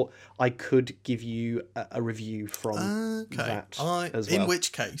support, I could give you a review from that as well. In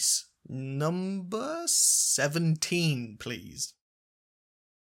which case, number 17, please.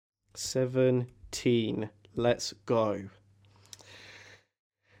 17. Let's go.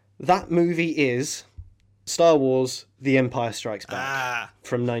 That movie is Star Wars The Empire Strikes Back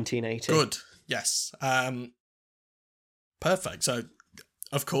from 1980. Good, yes. Perfect. So,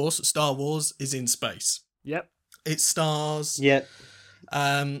 of course, Star Wars is in space. Yep. It stars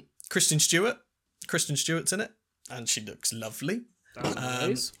Kristen Stewart. Kristen Stewart's in it, and she looks lovely.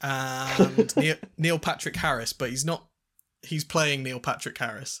 Nice. And Neil Patrick Harris, but he's playing Neil Patrick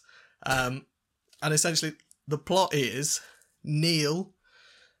Harris. And essentially, the plot is Neil,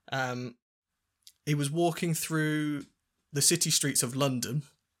 he was walking through the city streets of London.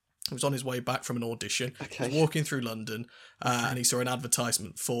 He was on his way back from an audition. Okay. He was walking through London, and he saw an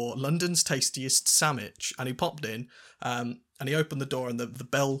advertisement for London's tastiest sandwich. And he popped in, and he opened the door, and the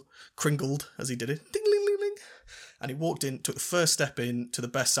bell cringled as he did it. Ding, ling, ling, ling. And he walked in, took the first step in to the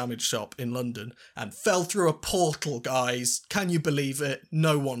best sandwich shop in London, and fell through a portal, guys. Can you believe it?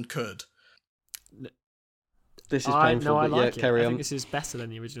 No one could. This is painful, no, I but like yeah, carry it. I on. think this is better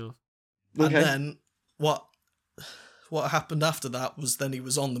than the original. Okay. Okay. And then what happened after that was then he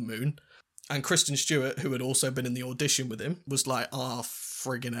was on the moon, and Kristen Stewart, who had also been in the audition with him, was like,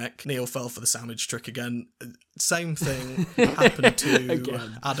 friggin' heck, Neil fell for the sandwich trick again. Same thing happened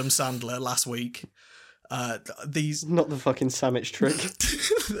to Adam Sandler last week. Not the fucking sandwich trick.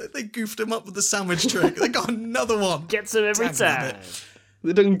 They goofed him up with the sandwich trick. They got another one. Gets him every time.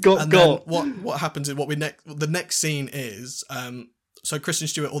 They done got. Then what happens is the next scene is so Kristen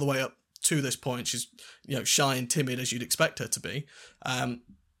Stewart all the way up to this point, she's shy and timid as you'd expect her to be,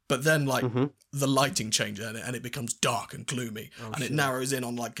 but then the lighting changes and it becomes dark and gloomy, and it narrows in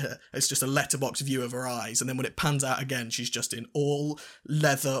on it's just a letterbox view of her eyes, and then when it pans out again, she's just in all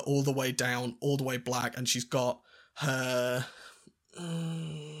leather all the way down, all the way black, and she's got her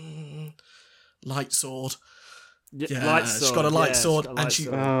light sword. Light sword. She's got a light sword,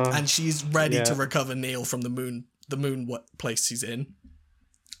 sword. And she's ready to recover Neil from the moon place he's in.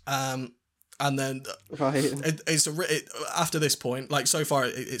 And then after this point, so far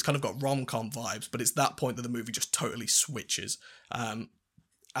it's kind of got rom-com vibes, but it's that point that the movie just totally switches. And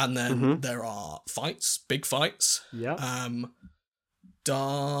then there are fights, big fights. Yeah.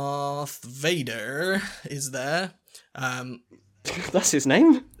 Darth Vader is there. That's his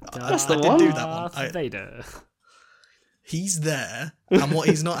name? That's the I one? did do that one. Darth Vader. He's there, and what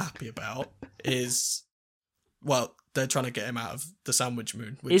he's not happy about is, they're trying to get him out of the sandwich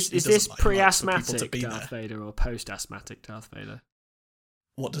moon. Which Is this pre-asthmatic be Darth Vader or post-asthmatic Darth Vader?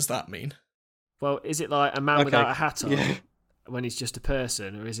 What does that mean? Well, is it like a man without a hat on when he's just a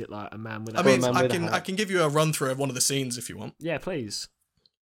person, or is it like a man without? I can give you a run through of one of the scenes if you want. Yeah, please.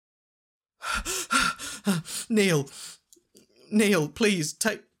 Neil, please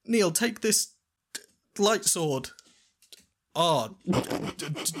take this light sword.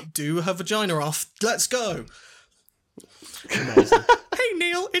 Do her vagina off. Let's go. Amazing. Hey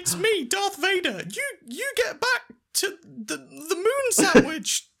Neil, it's me, Darth Vader. You get back to the moon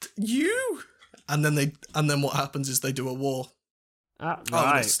sandwich. And then what happens is they do a war. Right.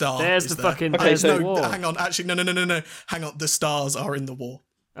 The star there's is the there. fucking. Okay, there's the no, war. hang on. Actually, no. Hang on. The stars are in the war.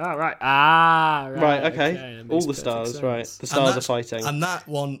 Oh, right. Right, okay. That All makes the perfect stars, sense. right. The stars are fighting. And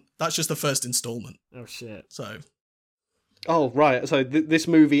that's just the first installment. Oh, shit. So. Oh, right. So this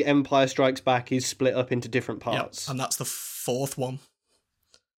movie, Empire Strikes Back, is split up into different parts. Yep, and that's the fourth one.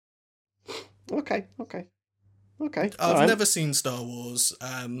 Okay. I've never seen Star Wars.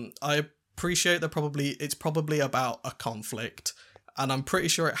 I appreciate it's probably about a conflict, and I'm pretty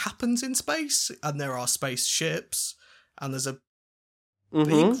sure it happens in space, and there are spaceships, and there's a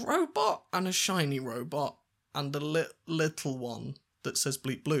big robot and a shiny robot and a little one that says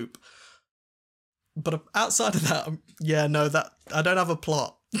bleep bloop. But outside of that, that I don't have a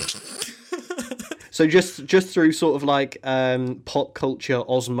plot. So just through sort of like pop culture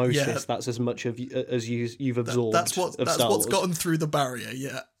osmosis, that's as much of as you've absorbed. That's what's gotten through the barrier.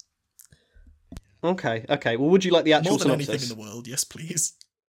 Yeah. Okay. Well, would you like the actual synopsis? More than anything in the world, yes, please.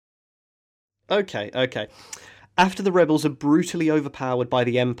 Okay. After the rebels are brutally overpowered by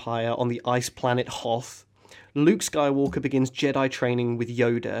the Empire on the ice planet Hoth, Luke Skywalker begins Jedi training with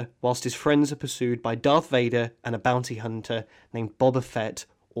Yoda, whilst his friends are pursued by Darth Vader and a bounty hunter named Boba Fett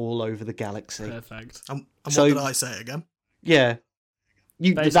all over the galaxy. Perfect. And what did I say again? Yeah.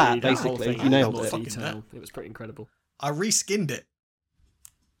 You did that, whole basically. thing, You nailed it. It was pretty incredible. I reskinned it.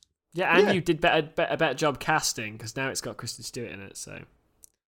 Yeah, and you did a better job casting, because now it's got Kristen Stewart in it, so...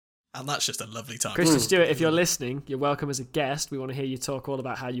 And that's just a lovely time. Kristen Stewart, if you're listening, you're welcome as a guest. We want to hear you talk all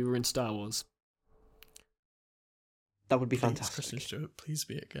about how you were in Star Wars. That would be fantastic. Kristen Stewart, please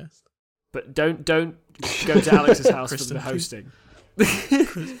be a guest. But don't go to Alex's house for the hosting.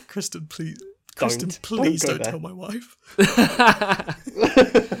 Kristen, please. Don't tell my wife.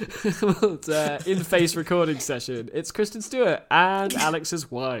 In-face recording session. It's Kristen Stewart and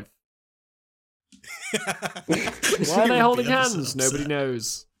Alex's wife. Why are they holding hands? Nobody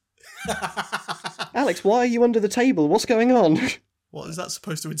knows. Alex, why are you under the table? What's going on? What is that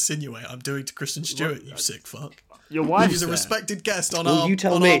supposed to insinuate I'm doing to Kristen Stewart, you sick fuck? Your wife. She's a respected guest on our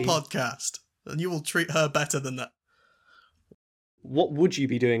podcast, and you will treat her better than that. What would you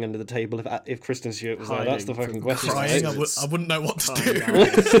be doing under the table if Kristen Stewart was there? That's the fucking question. Crying. I wouldn't know what to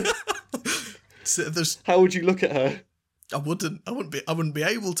do. How would you look at her? I wouldn't be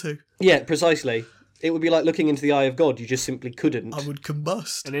able to. Yeah, precisely. It would be like looking into the eye of God. You just simply couldn't. I would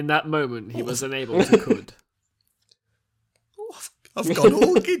combust. And in that moment, he was unable to could. I've gone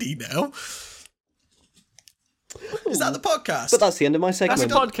all giddy now. Is that the podcast? But that's the end of my segment.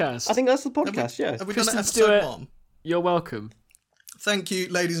 That's the podcast. I think that's the podcast, yeah. Have we done episode 1? You're welcome. Thank you,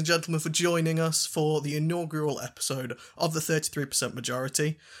 ladies and gentlemen, for joining us for the inaugural episode of the 33%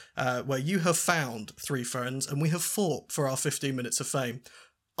 Majority, where you have found 3 friends and we have fought for our 15 minutes of fame.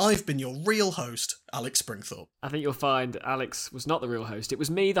 I've been your real host, Alex Springthorpe. I think you'll find Alex was not the real host. It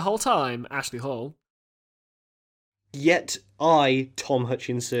was me the whole time, Ashley Hall. Yet I, Tom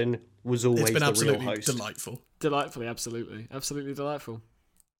Hutchinson, was always the real host. It's been absolutely delightful. Delightfully, absolutely. Absolutely delightful.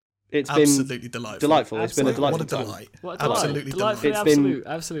 It's absolutely delightful. Delightful. It's been a delightful time. What a delight. Absolutely delightful. It's been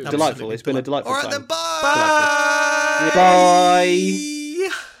absolutely delightful. It's been a delightful time. All right then, bye! Bye!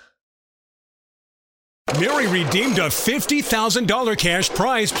 Mary redeemed a $50,000 cash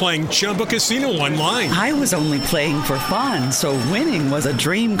prize playing Chumba Casino online. I was only playing for fun, so winning was a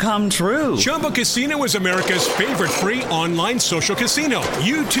dream come true. Chumba Casino is America's favorite free online social casino.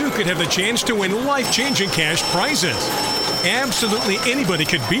 You too could have the chance to win life-changing cash prizes. Absolutely anybody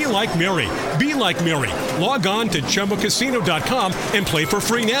could be like Mary. Be like Mary. Log on to ChumbaCasino.com and play for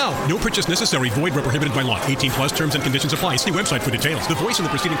free now. No purchase necessary. Void where prohibited by law. 18+ terms and conditions apply. See website for details. The voice in the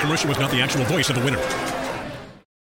preceding commercial was not the actual voice of the winner.